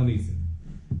back for Al Nisim.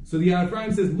 So the Yad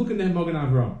Ephraim says, look at that Mogan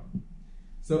Avram.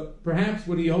 So perhaps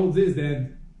what he holds is that,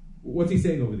 what's he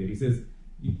saying over there? He says,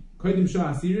 Koidim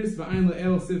Shah Asiris, V'ayin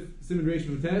Le'el Simin Reish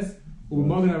Mem Tes,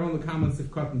 U'Mogan Avram L'Kaman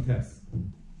Sivkot and Tes.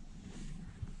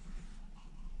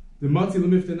 The Matzi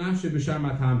L'Mifta Nafshe B'Shar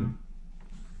Matamim.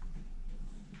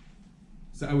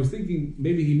 So I was thinking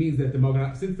maybe he means that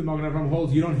since the Mogan Avram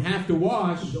holds you don't have to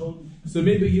wash, so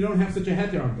maybe you don't have such a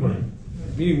heter on Purim.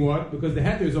 Meaning what? Because the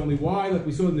heter is only why, like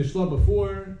we saw in the Shlah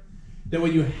before, that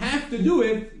when you have to do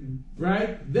it,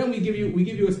 right, then we give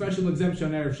you a special exemption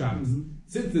on Erev Shabbos. Mm-hmm.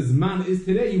 Since the Zman is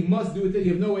today, you must do it then,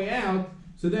 you have no way out,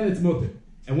 so then it's mutter.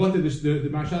 And what did the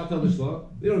Marshal tell the Shlah?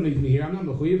 They don't need me here, I'm not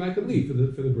mechuyev, I could leave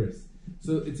for the bris.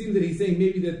 So it seems that he's saying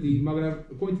maybe that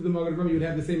according to the Mogan Avram, you would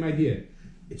have the same idea.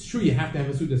 It's true you have to have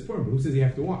a Seudah Purim, but who says you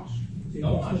have to wash?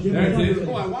 No wash.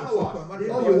 I want to wash.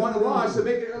 Oh, you want to wash, so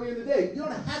make it early in the day. You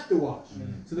don't have to wash.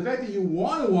 So the fact that you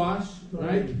want to wash,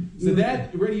 right? So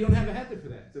that already you don't have a heter for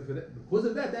that. So because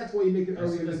of that, that's why you make it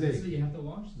early in the day. You have to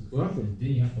wash. What?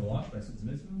 Didn't you have to wash by Seudah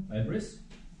Mitzvah? By a bris?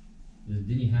 Didn't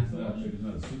you have to wash? It's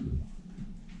not a Seudah.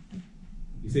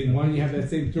 You're saying why don't you have that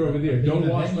same Torah over there? Don't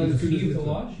wash by the Seudah Mitzvah.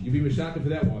 Wash? You'd be meshaka for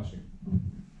that washing.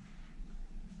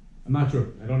 I'm not sure.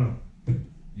 I don't know.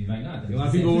 You might not. A lot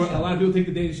of people take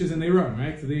the Danishes and they run,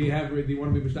 right? So they want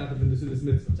to be mishtatef in the Seudah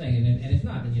Mitzvah. I'm saying, and if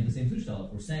not, then you have the same Seudah.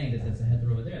 If we're saying that that's a heter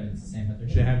over there, then it's the same heter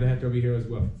here. Should have the heter over here as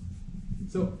well.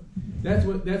 So that's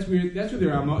where the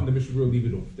Ramah and the Mishnah Berurah leave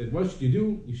it off. That what should you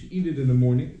do? You should eat it in the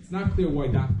morning. It's not clear why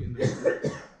dafka in the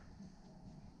morning.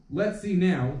 Let's see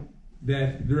now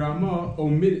that the Ramah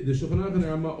omitted, the Shulchan Aruch and the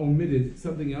Ramah omitted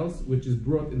something else which is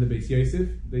brought in the Beis Yosef.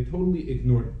 They totally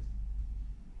ignored it.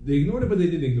 They ignored it, but they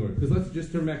didn't ignore it. Because let's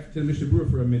just turn back to the Mishnah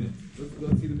Berurah for a minute.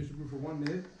 Let's see the Mishnah Berurah for 1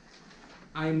 minute.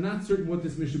 I am not certain what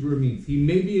this Mishnah Berurah means. He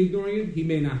may be ignoring it, he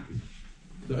may not be.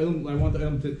 I want the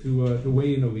Ilm to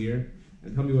weigh in over here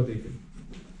and tell me what they think.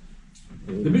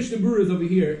 The Mishnah Berurah is over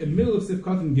here in the middle of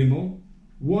Sifkat and Gimel,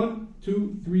 1,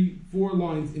 2, 3, 4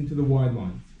 lines into the wide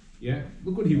lines. Yeah?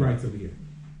 Look what he writes over here.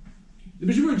 The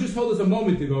Mishnah Berurah just told us a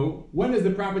moment ago, when is the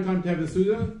proper time to have the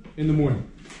Seudah? In the morning.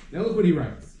 Now look what he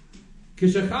writes.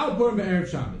 Kishachal Purim be'erev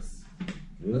Shabbos.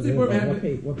 Let's say Purim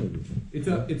happened. What page? It's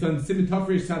on Siman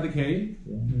Tafresh Sadik Hey,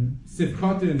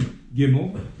 Sifkat and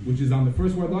Gimel, which is on the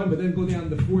first word line, but then go down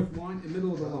the 4th line in the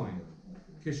middle of the line.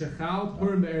 Kishachal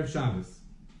Purim be'erev Shabbos.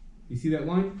 You see that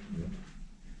line?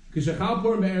 Kishachal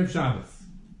Purim be'erev Shabbos.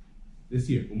 This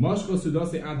year. Umashko Seudah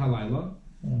ad halayla.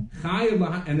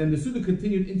 And then the Seudah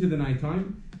continued into the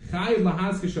nighttime. Chayiv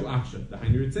lahaz kishal achshav. The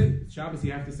Hainu Ritzei. It's Shabbos,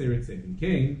 you have to say Ritzei. And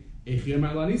Cain, Echir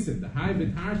ma'alanisim. The Hai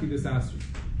v'tarti disastri.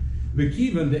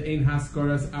 V'kivan the ein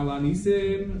haskaras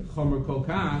alanisim chomer kol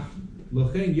kach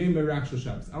Lochein Yom Merak Shel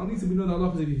Shabbos. Al Nisim, we know the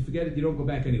halacha is if you forget it, you don't go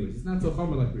back anyways. It's not so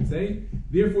chomer like we're saying.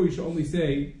 Therefore, you should only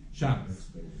say Shabbos.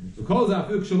 Because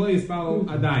that's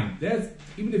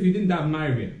even if you didn't daven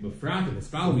Ma'ariv yet. But frat and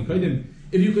Espal, we could him.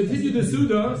 If you continue the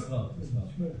Seudah.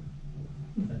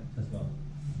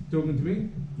 Talking to me?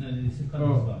 No, it's a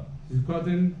cotton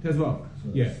Cotton Tezvav.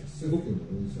 Yeah.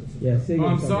 Yeah.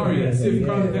 I'm sorry.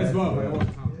 Sivkot Tezvav.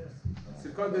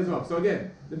 Sivkot Tezvav. So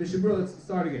again, the Mishabur. Let's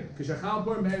start again. Kishachal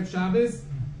Purim Be'erev Shabbos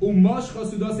umosh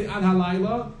chasudasi ad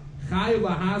halayla chayu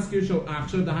lahaskir shel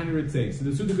achshav dahani ritzei. So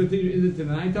the Seudah continues into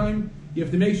the nighttime. You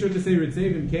have to make sure to say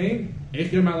ritzei and kain.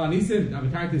 Echir malanisim. Now the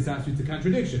character says it's a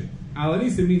contradiction.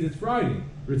 Alanisim means it's Friday.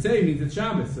 Ritzei means it's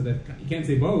Shabbos, so that you can't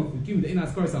say both.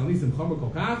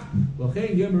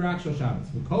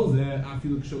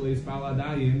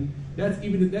 That's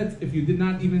even that's if you did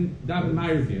not even daven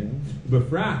Ma'ariv yet.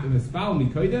 Befrat and espal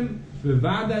mikoydem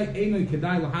bevadai einay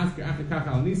kedai lahasker achakach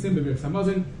alanisim bevir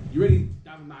samazin. You already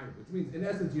daven Ma'ariv, which means in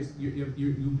essence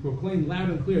you proclaim loud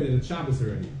and clear that it's Shabbos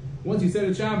already. Once you said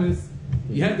it's Shabbos,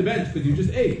 you had the bench because you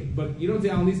just ate, but you don't say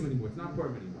alanisim anymore. It's not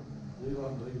Purim anymore.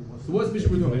 So what's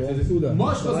Mishabur doing? It says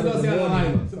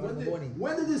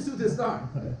when did this Seudah start?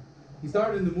 He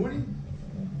started in the morning?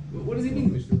 What does he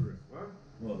mean, Mishabur?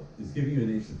 Well, it's giving you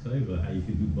an Eish how you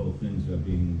can do both things without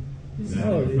being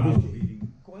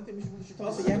According to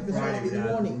Mishabur, you have to start in the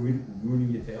morning.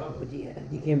 Ruining your tail. But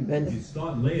you can't bend You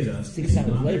start later. 6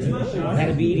 hours later. You had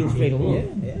to be eating straight away.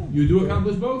 Yeah. You do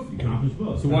accomplish both? You accomplish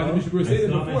both. So why did Mishabur say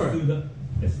that before?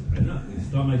 I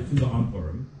start my Seudah on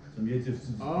Purim. So I'm Yetziv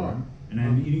Seudah Purim. And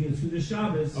I'm eating it through the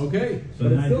Shabbos. Okay. So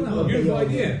then still not beautiful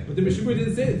idea. But the Mishabur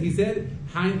didn't say it. He said,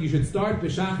 you should start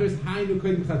b'shachris hainu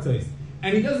kodim chatzos.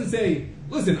 And he doesn't say,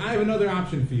 listen, I have another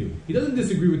option for you. He doesn't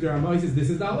disagree with the Rambam. He says, this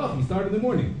is the halacha. You start in the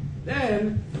morning.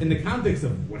 Then, in the context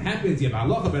of what happens, you have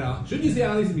halacha, but should you say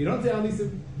al nisim? You don't say al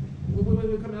nisim.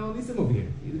 We're coming al nisim over here.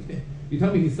 You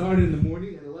tell me he started in the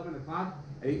morning at 11 o'clock.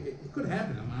 It could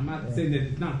happen. I'm not saying that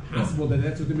it's not possible that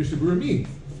that's what the Mishabur means.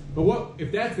 But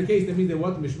if that's the case, that means that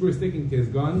what the Mishabur is sticking to his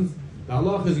guns. The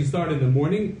halacha is you start in the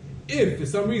morning. If for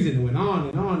some reason it went on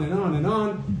and on and on and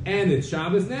on, and it's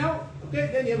Shabbos now, okay,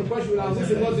 then you have a question about this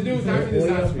and what to do. Time for this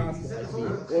last week.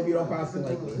 Or if you don't pass it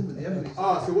like me.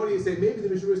 So what do you say? Maybe the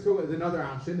Mishabur is talking another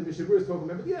option. The Mishabur is talking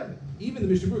about even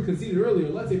the Mishabur conceded earlier.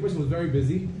 Let's say a person was very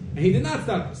busy and he did not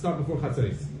start before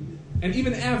Chatzos, and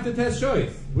even after Tes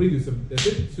Shoyes, what do you do? So that's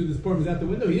it. So this Purim is out the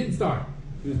window. He didn't start.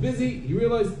 He was busy. He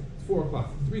realized. 4 o'clock,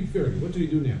 3:30. What should he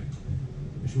do now?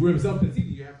 Mishabur himself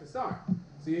conceded you have to start.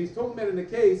 So he's talking about in the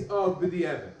case of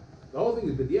b'di'evet. The whole thing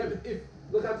is b'di'evet. If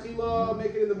l'chatchila,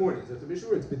 make it in the morning. So to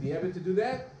Mishabur, it's b'di'evet to do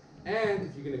that. And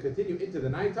if you're going to continue into the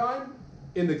nighttime,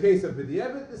 in the case of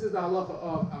b'di'evet, this is the halacha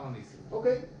of al nisim.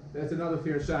 Okay, that's another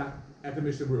fair shot at the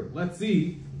Mishabur. Let's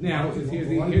see now. Since here's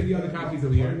the other copies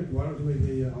over here. Why don't we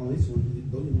make al nisim?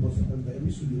 But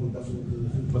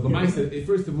Lamaisa,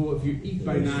 first of all, if you eat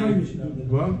by 9,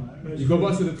 well, you go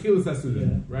bust to the Tchilas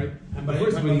HaSeudah, right? But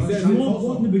first of all, he says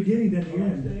more in the beginning than the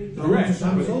end. Correct. He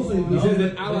says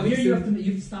that Al Here you have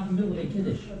to stop in the middle of a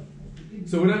Kiddush.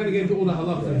 So we're not going to get into all the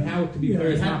halachas and how to be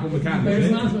Peres Mapel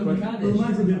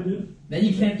Mekadosh. Then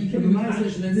you can't be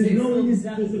Mekadosh and then say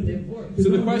So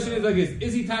the question is like this: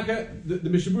 is he taka? The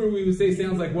Mishabur we would say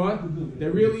sounds like what?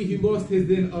 That really he lost his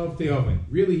din of Te'ovin.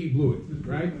 Really he blew it,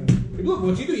 right? Look,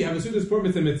 what you do? You have a Seudah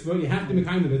Purim mitzvah. You have to make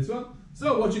the mitzvah.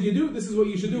 So what should you do? This is what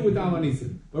you should do with Al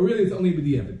Nisim. But really, it's only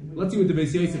b'di'evet. Let's see what the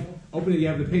Beis Yosef. Open it. You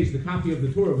have the page, the copy of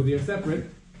the Torah over there separate.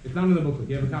 It's not in the booklet.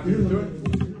 You have a copy of the Torah.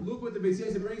 Look what the Beis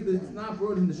Yosef brings. It's not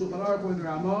brought in the Shulchan Aruch or in the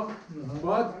Ramah,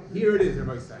 but here it is.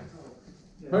 Everybody saying.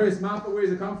 Peres Mappa, where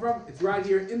does it come from? It's right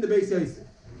here in the Beis Yosef.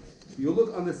 You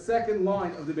look on the second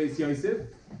line of the Beis Yosef.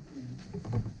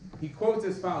 He quotes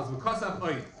as follows: "V'kasav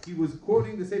oy." He was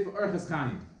quoting the Sefer Orchos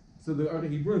Chaim. So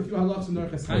he brought a few halachos from the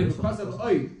Orchos Chaim. V'kasav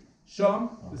oy sham,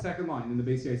 the second line in the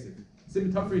Beis Yosef.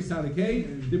 Sim Tafrei Sadikei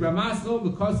Dibra Maslo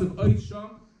v'kasav oy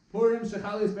sham Purim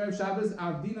shechalis berev Shabbos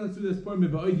avdina sudas Purim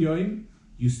b'oid yoim.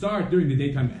 You start during the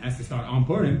daytime. It has to start on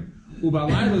Purim. And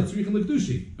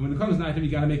when it comes nighttime,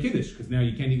 you got to make kiddush because now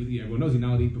you can't eat with the. Everyone knows you're not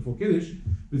allowed to eat before kiddush.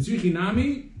 But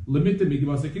nami limit the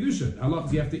migdavas kedusha. Allah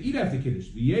says you have to eat after kiddush.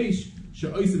 V'yesh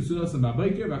she'oisim sudas and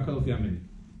babayker v'akol f'yamin.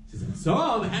 He says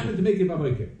some happened to make it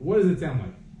babayker. What does it sound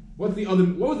like? What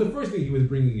was the first thing he was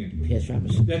bringing in? Yes,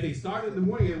 Shabbos. That they started in the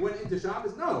morning and went into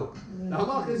Shabbos? No. The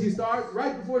halach is you start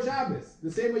right before Shabbos, the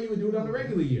same way you would do it on a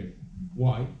regular year.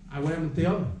 Why? I went on the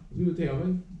Te'ovin. You do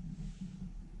Te'ovin.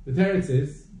 The Teretz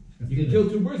says. You can kill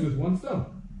 2 birds with 1 stone.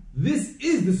 This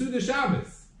is the Seudah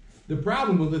Shabbos. The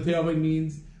problem with the Te'ovin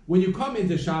means when you come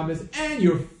into Shabbos and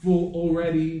you're full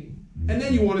already, and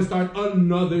then you want to start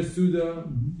another Seudah.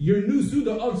 Your new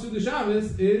Seudah of Seudah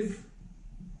Shabbos is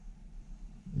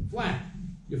flat.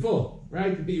 You're full,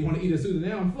 right? You want to eat a Seudah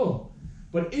now, I'm full.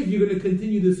 But if you're going to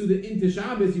continue the Seudah into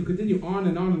Shabbos, you continue on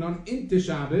and on and on into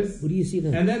Shabbos. What do you see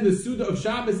then? And then the Seudah of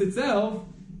Shabbos itself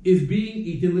is being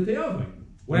eaten l'te'ovah.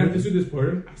 When I have the Seudah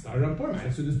Purim, I started on Purim. I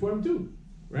have Seudah Purim too,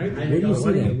 right? Where do you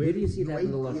see that? Where do you see that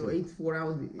in the You lesson? ate 4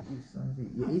 hours.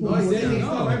 No, I said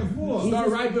start right before. Start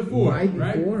right before,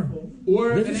 right?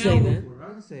 Or Doesn't an say hour that. before,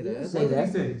 right? Say that. Say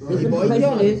that. Say. The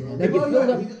implication is that you filled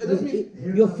up.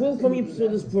 You're full from your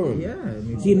Seudah Purim. Yeah.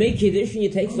 So you make kiddush and you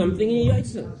take something and you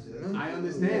eat it. I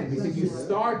understand. Because you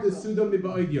start the Seudah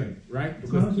miba'idyon, right?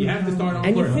 Because you have to start on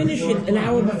And you Purim. finish it an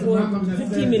hour before,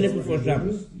 15 minutes before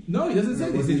Shabbos. No, he doesn't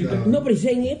say this. He says you can. Nobody's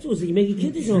saying it to us. You make a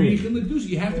kiddush on it.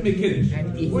 You have to make kiddush.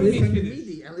 What do you mean kiddush?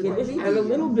 And a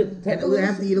little bit. Take a We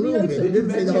have to eat a little bit. It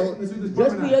didn't say the whole.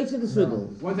 Just the yaitz of the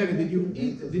Seudah. 1 second.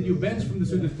 Did you bench from the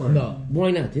Seudah Purim? No.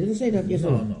 Why not? He doesn't say that. Yes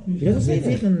or no? He doesn't say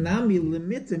that.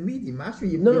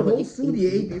 The whole food you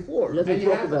ate before. Let's And you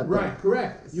talk have, about right, that.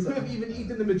 correct. You could have even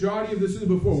eaten the majority of the Seudah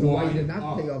before. So why did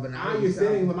not pay off an hour? Now you're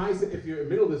saying, Lamaisa, if you're in the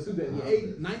middle of the Seudah and you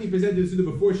ate 90% of the Seudah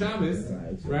before Shabbos,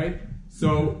 right?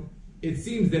 So it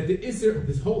seems that the Isser,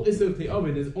 this whole Isser of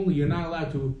Te'ovin is only you're not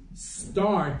allowed to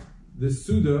start the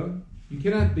Seudah. You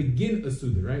cannot begin a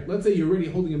Seudah, right? Let's say you're already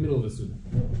holding the middle of a Seudah,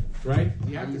 right?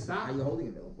 You have to stop. How are you holding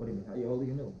a middle? What do you mean? How are you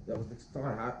holding a middle? That was the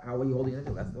start. How are you holding a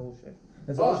middle? That's the whole shit.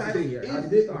 That's the whole shit here. How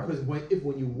did it start? Because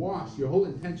when you wash, your whole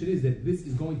intention is that this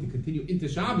is going to continue into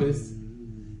Shabbos.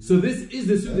 So this is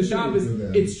the Seudah Shabbos.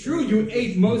 It's true you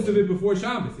ate most of it before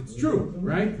Shabbos. It's true,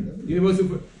 right? You ate most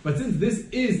of it, but since this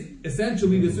is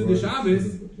essentially the Seudah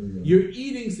Shabbos, you're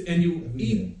eating and you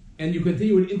eat and you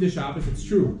continue it into Shabbos. It's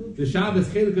true. The Shabbos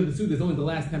chelik of the Seudah is only the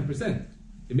last 10%.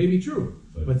 It may be true,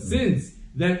 but since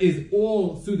that is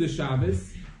all Seudah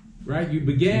Shabbos, right? You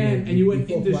began and you went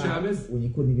into Shabbos. When you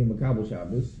couldn't even Makabel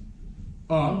Shabbos.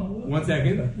 1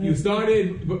 second. You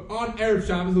started on Erev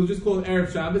Shabbos, we'll just call it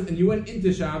Erev Shabbos, and you went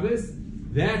into Shabbos.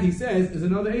 That, he says, is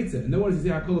another Eitzah. And then what does he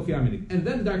say? HaKol Fi HaMinig. And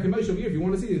then Dr. Moshe over here, if you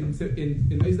want to see it in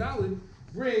Beis Daled,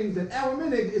 brings that our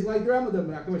minig is like the Ramadan.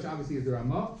 Dr. Moshe obviously is the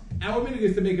Ramah. Our minig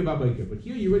is to make it Babaikah. But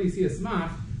here you already see a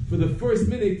smach for the first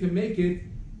minig to make it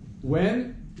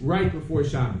when? Right before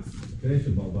Shabbos. Can I ask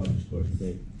you about this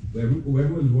question?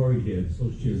 Everyone's worried here, the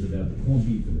social cheers about the corned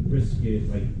beef and the brisket,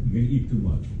 like you're going to eat too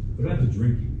much. What about the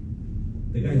drinking?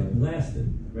 The guy blasted,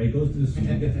 right? He goes to the suit,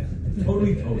 gets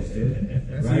totally toasted,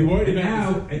 right? So you worried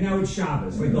and now it's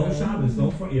Shabbos. Like the whole Shabbos,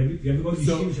 don't fight. You ever go to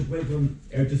the you should play from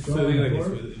Eretz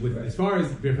Yisrael? As far as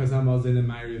Birchas Hamazon and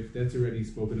Ma'ariv, that's already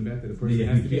spoken about, that a person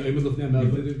has to be able to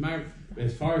Ma'ariv.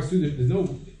 As far as Seudah,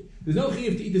 there's no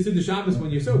chiyuv to eat the Seudah Shabbos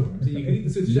when you're sober. So you can eat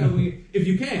the Seudah Shabbos if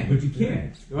you can. But you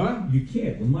can't. What? You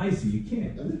can't. Lamaisa, you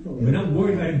can't. We're not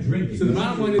worried about him drinking. So the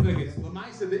bottom line is like this.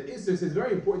 Lamaisa, the Isser, is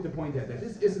very important to point out that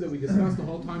this Isser that we discussed the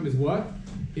whole time is what?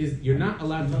 Is you're not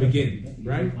allowed to begin,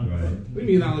 right? What do you mean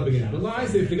you're not allowed to begin? But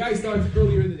Lamaisa, if the guy starts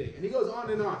earlier in the day, and he goes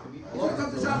on and on, he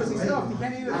comes to Shabbos, he's stuffed, he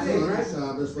can't eat a thing, right?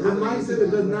 Lamaisa,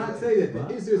 that does not say that. The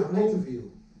Isser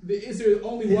is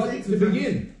only what? To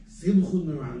begin.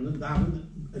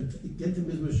 Get to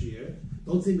Mishmashir,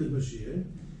 don't say Mishmashir,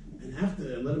 and after,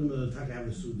 let him have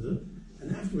the Seudah,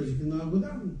 and afterwards you can go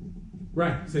down.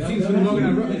 Right, so it seems from the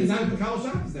Mogen It's not the Kal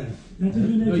Shabbos then. That's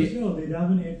what you show. They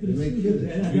daven after the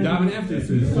Seudah. You daven after the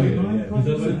Seudah.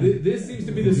 So this seems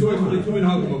to be the source of the Tumen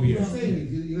Hagam over here.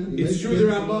 It's true the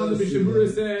Ramban, the Mishabura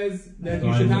says that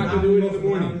you should have to do it in the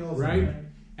morning, right?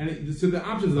 And so the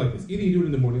options are like this. Either you do it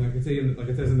in the morning, like it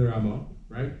says in the Ramah,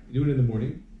 right? You do it in the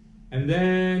morning, and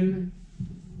then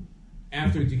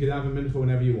afterwards you can have a mincha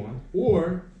whenever you want,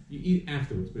 or you eat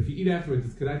afterwards. But if you eat afterwards,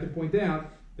 it's correct to point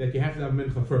out that you have to have a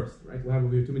mincha first, right? We'll have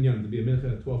over here 2 minyan to be a mincha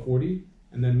at 12:40,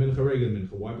 and then mincha regular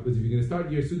mincha. Why? Because if you're going to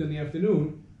start your Seudah in the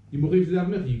afternoon, you mukhiv to have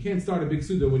mincha. You can't start a big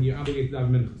Seudah when you're obligated to have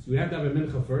mincha. So you have to have a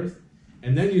mincha first,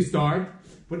 and then you start.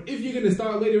 But if you're going to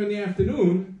start later in the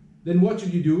afternoon, then what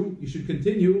should you do? You should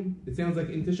continue, it sounds like,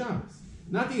 into Shabbos.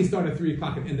 Not that you start at 3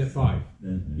 o'clock and end at 5.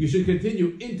 You should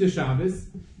continue into Shabbos.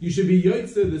 You should be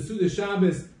Yotzeh, the Seudah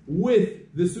Shabbos,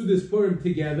 with the Seudah Purim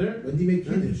together. When do you make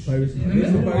Kiddush? In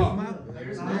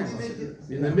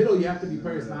the middle, you have to be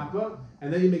Paris Napa,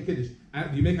 and then you make Kiddush.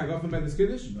 Do you make Hagafim by this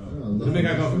Kiddush? No. You make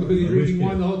Hagafim because you're drinking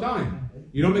wine the whole time.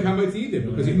 You don't make Hametz either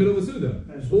because you're in the middle of the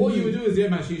Seudah. All you would do is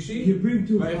Yem HaShishi. You bring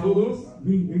 2 challahs,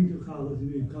 bring 2 challahs,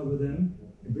 you cover them.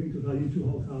 You bring 2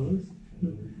 whole challahs,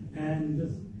 and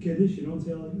just Kiddush, you don't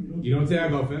say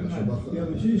Hagafim.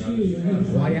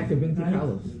 Why do you have to bring 2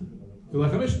 challahs?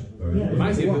 Lech HaMishnah.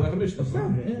 L'maaseh, Lech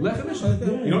HaMishnah. Lech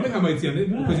HaMishnah. You don't make Hamaitzi on it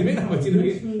because you made Hamaitzi in the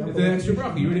beginning. It's an extra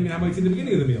bracha. You already made Hamaitzi in the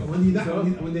beginning of the meal.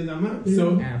 When they damar.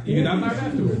 So you can damar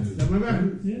afterwards. So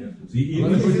you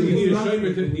need a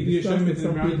shomer to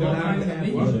around the time.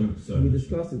 We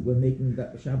discussed it. We're making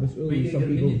that Shabbos early. Some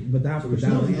people, but that's What?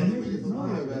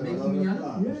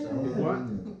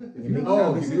 You make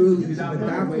Shabbos early. We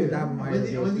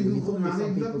told me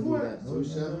some people do that.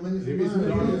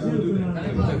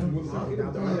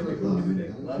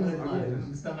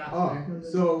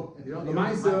 So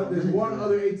Lamaisa, there's one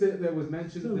other eitzah that was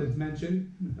mentioned. That's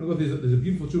mentioned. There's a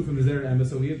beautiful truth from the Zera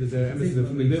Emes over here. The Zera Emes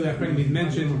from the Gdei HaKohanim. He's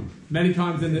mentioned many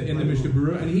times in the Mishnah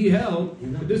Berurah, and he held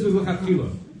that this was lechatchila.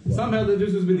 Some held that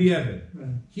this was b'di'evet.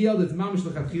 He held it's mamish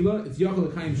lechatchila. It's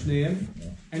yachol l'kayim shneim,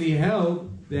 and he held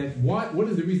that what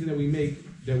is the reason that we make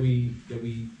the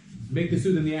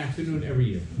Seudah in the afternoon every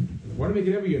year? Why do we make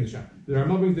it every year in the shop? The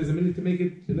Rambam brings there's a minute to make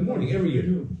it in the morning every year.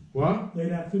 What?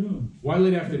 Late afternoon. Why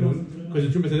late afternoon?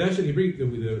 Because the Trumas Hadeshen, he brings the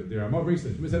Rambam brings the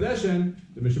Trumas Hadeshen,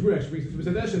 the Mishnah Berurah actually brings the Trumas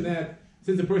Hadeshen that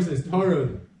since a person is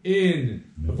tarred in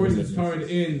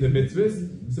the mitzvahs,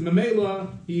 so Mamela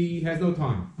he has no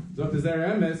time. So after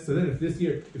Zera Emes, so then if this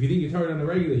year, if you think you're tired on a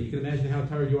regular, you can imagine how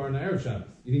tired you are on the Erev Shabbos.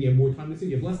 You think you have more time this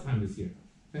year, you have less time this year.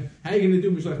 How are you going to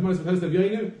do Mishulach Maros V'Chesed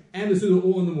Yoinu and the Seudah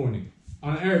all in the morning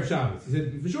on an Erev Shabbos? He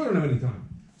said, for sure I don't have any time.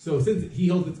 So since he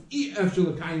holds it's Ef Shel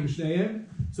L'Kayim Shneim,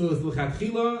 so it's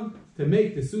L'Chatchila to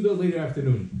make the Seudah later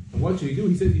afternoon. And what should he do?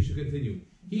 He says he should continue.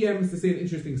 He happens to say an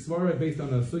interesting svara based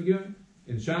on a sugya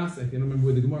in Shas. I can't remember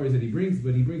where the Gemara is that he brings,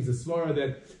 but he brings a svara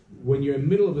that when you're in the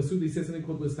middle of a Seudah, he says something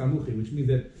called L'Stamuchi, which means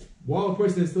that while a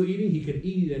person is still eating, he can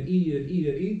eat and eat and eat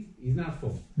and eat. He's not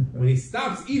full. When he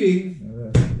stops eating,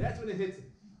 that's when it hits him.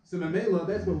 So Mamela,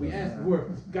 that's what we asked for.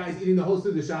 Guys eating the whole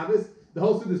Seudah Shabbos. The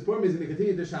whole Seudah Purim is going to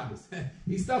continue to Shabbos.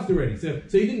 He's stuffed already, so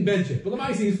he didn't bench it. But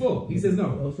Lamaisi is full. He says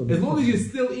no. As long as you're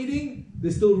still eating,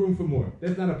 there's still room for more.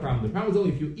 That's not a problem. The problem is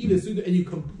only if you eat a Seudah and you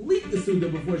complete the Seudah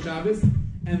before Shabbos,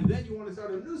 and then you want to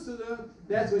start a new Seudah.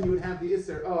 That's when you would have the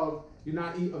Isser of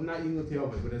not eating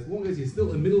l'te'ovet. But as long as you're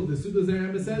still in the middle of the Seudah, Zera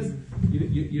Emes says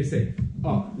you're safe.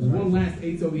 Oh, there's one last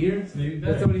eighth over here.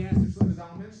 That somebody asked for Shlomo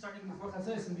Zalman. Starting before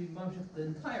Chatzos and being bumped the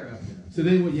entire afternoon. So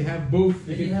then what you have both,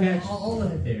 you can catch all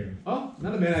of it there. Oh,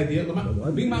 not a bad idea.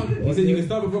 Big mountain. He said you can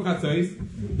start before Chatzos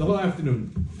the whole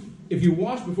afternoon. If you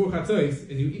wash before Chatzos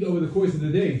and you eat over the course of the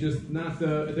day, just not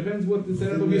it depends what the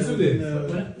setup of your Seudah is.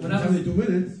 When I was 2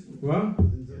 minutes. What?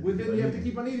 Within you have to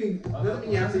keep on eating. Doesn't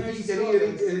mean you have to eat very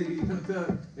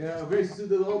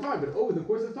Seudah the whole time, but over the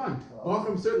course of time.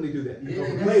 Bachram certainly do that. They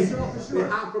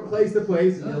hop from place to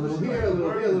place, a little here, a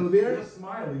little there, a little there. Just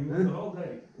smiling, you the whole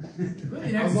day.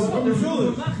 Really, next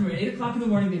at 8 o'clock in the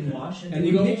morning they wash and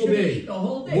you go the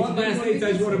whole day. One last thing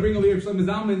I just want to bring over here. Shlomo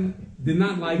Zalman did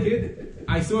not like it.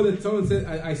 I saw that someone said,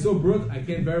 I saw Brooke, I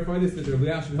can't verify this, that the Rabbi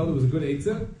Yashin held it was a good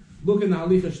eitzah. Look in the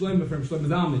Halicha Shlomo from Shlomo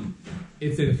Zalman.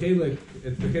 It's in Chelik,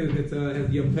 it's the Chelik that has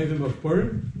the Yom Tovim of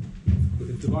Purim.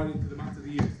 It's divided into the months of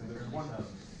the year. So there's one.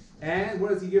 And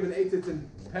what does he give an eitzah? It's in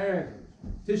Parak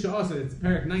Tisha Asa, it's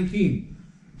Parak 19.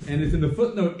 And it's in the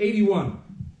footnote 81.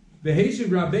 V'heshiv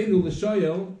Rabbeinu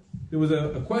l'shoyel, there was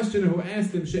a questioner who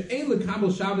asked him, She'ein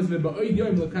l'kabel Shabbos ve'ba'oid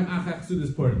yom l'kam achach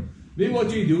Seudas Purim. Maybe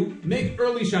what you do, make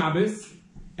early Shabbos,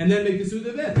 and then make the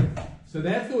Seudah then. So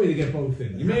that's the way to get both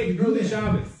in. You make early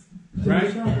Shabbos,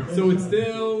 right? So it's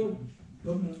still...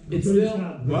 It's still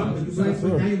what? So is it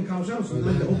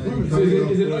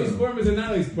Ois Purim or is it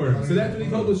not Ois Purim? So that's what he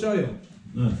told the Shoyel.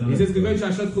 He says the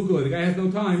guy has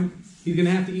no time. He's going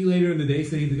to have to eat later in the day.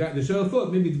 So the Shoyel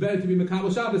thought maybe it's better to be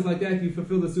Makabel Shabbos like that. You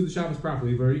fulfill the Seudah Shabbos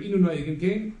properly.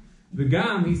 The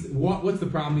Gam, what's the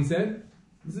problem? He said.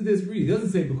 Listen to this read. He doesn't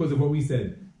say because of what we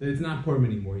said that it's not Purim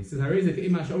anymore. He says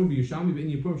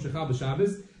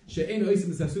שאין אויסים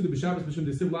בסעסודה בשבת משום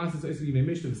דסיב לאסס אויסים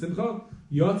ימי משתה ושמחה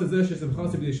יוצא זה ששמחה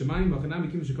זה בני שמיים והכנה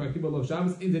מקים שכבר קיבל עליו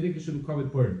שבת אין זה דיקה של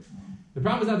כובד Purim. The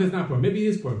problem is not that it's not Purim. Maybe it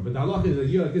is Purim, but the halacha is that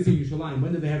you like this in Yerushalayim.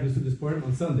 When did they have this Purim?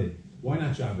 On Sunday. Why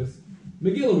not Shabbos?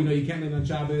 Megillah, we know you can't leave on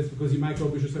Shabbos because you might go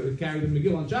carry the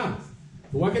Megillah on Shabbos.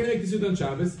 But why can't they make the Seudah on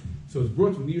Shabbos? So it's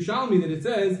brought from the Yerushalmi that it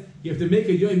says you have to make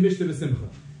a Yom Mishta V'Simcha.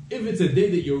 If it's a day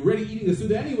that you're already eating the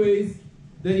Seudah anyways,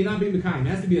 then you're not being Mekayim. It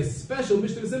has to be a special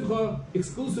Mishta V'Simcha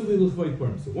exclusively L'chvoid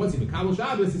Purim. So once you Mekabel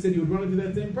Shabbos, he said you would run into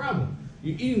that same problem.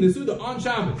 You're eating the Seudah on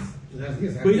Shabbos.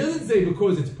 But he doesn't say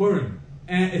because it's Purim,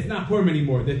 and it's not Purim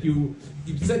anymore, that you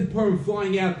sent Purim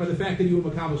flying out by the fact that you were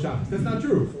Mekabel Shabbos. That's not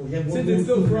true. Since it's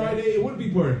still Friday, it would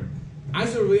be Purim. I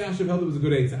saw Rabbi Yashiv held it was a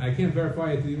good eitzah. I can't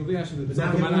verify it. Rabbi Yashiv, it's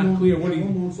not clear what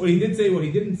he did say, what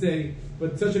he didn't say,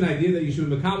 but such an idea that you should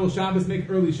Mekabel Shabbos, make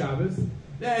early Shabbos,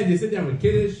 Then you sit down with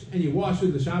Kiddush and you wash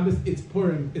through the Shabbos. It's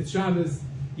Purim, it's Shabbos.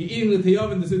 You're eating the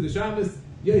Teyov and the Seudah Shabbos.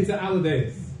 Yaitza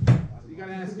Aladeis. You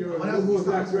gotta ask your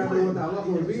Orthodox rabbi what the halacha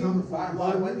would be.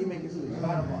 Why do you make it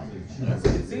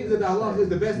It seems that the halacha is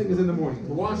the best thing is in the morning.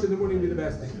 To wash in the morning would be the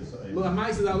best thing. The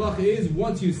halacha is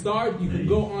once you start, you can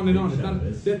go on and on.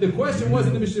 It's not, the question was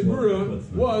in the Mishnah Berurah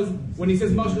was when he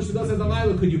says meshulash says the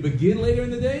Laila, could you begin later in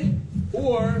the day,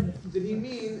 or did he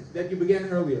mean that you began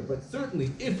earlier? But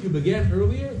certainly, if you began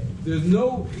earlier, there's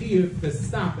no chiyuv to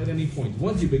stop at any point.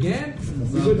 Once you began,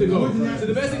 you're good to go. So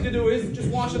the best thing to do is just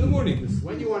wash in the morning.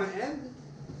 When you want to end,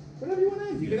 whenever you want to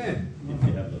end, you can end. If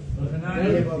you have the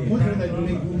That you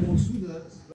make one more Seudah,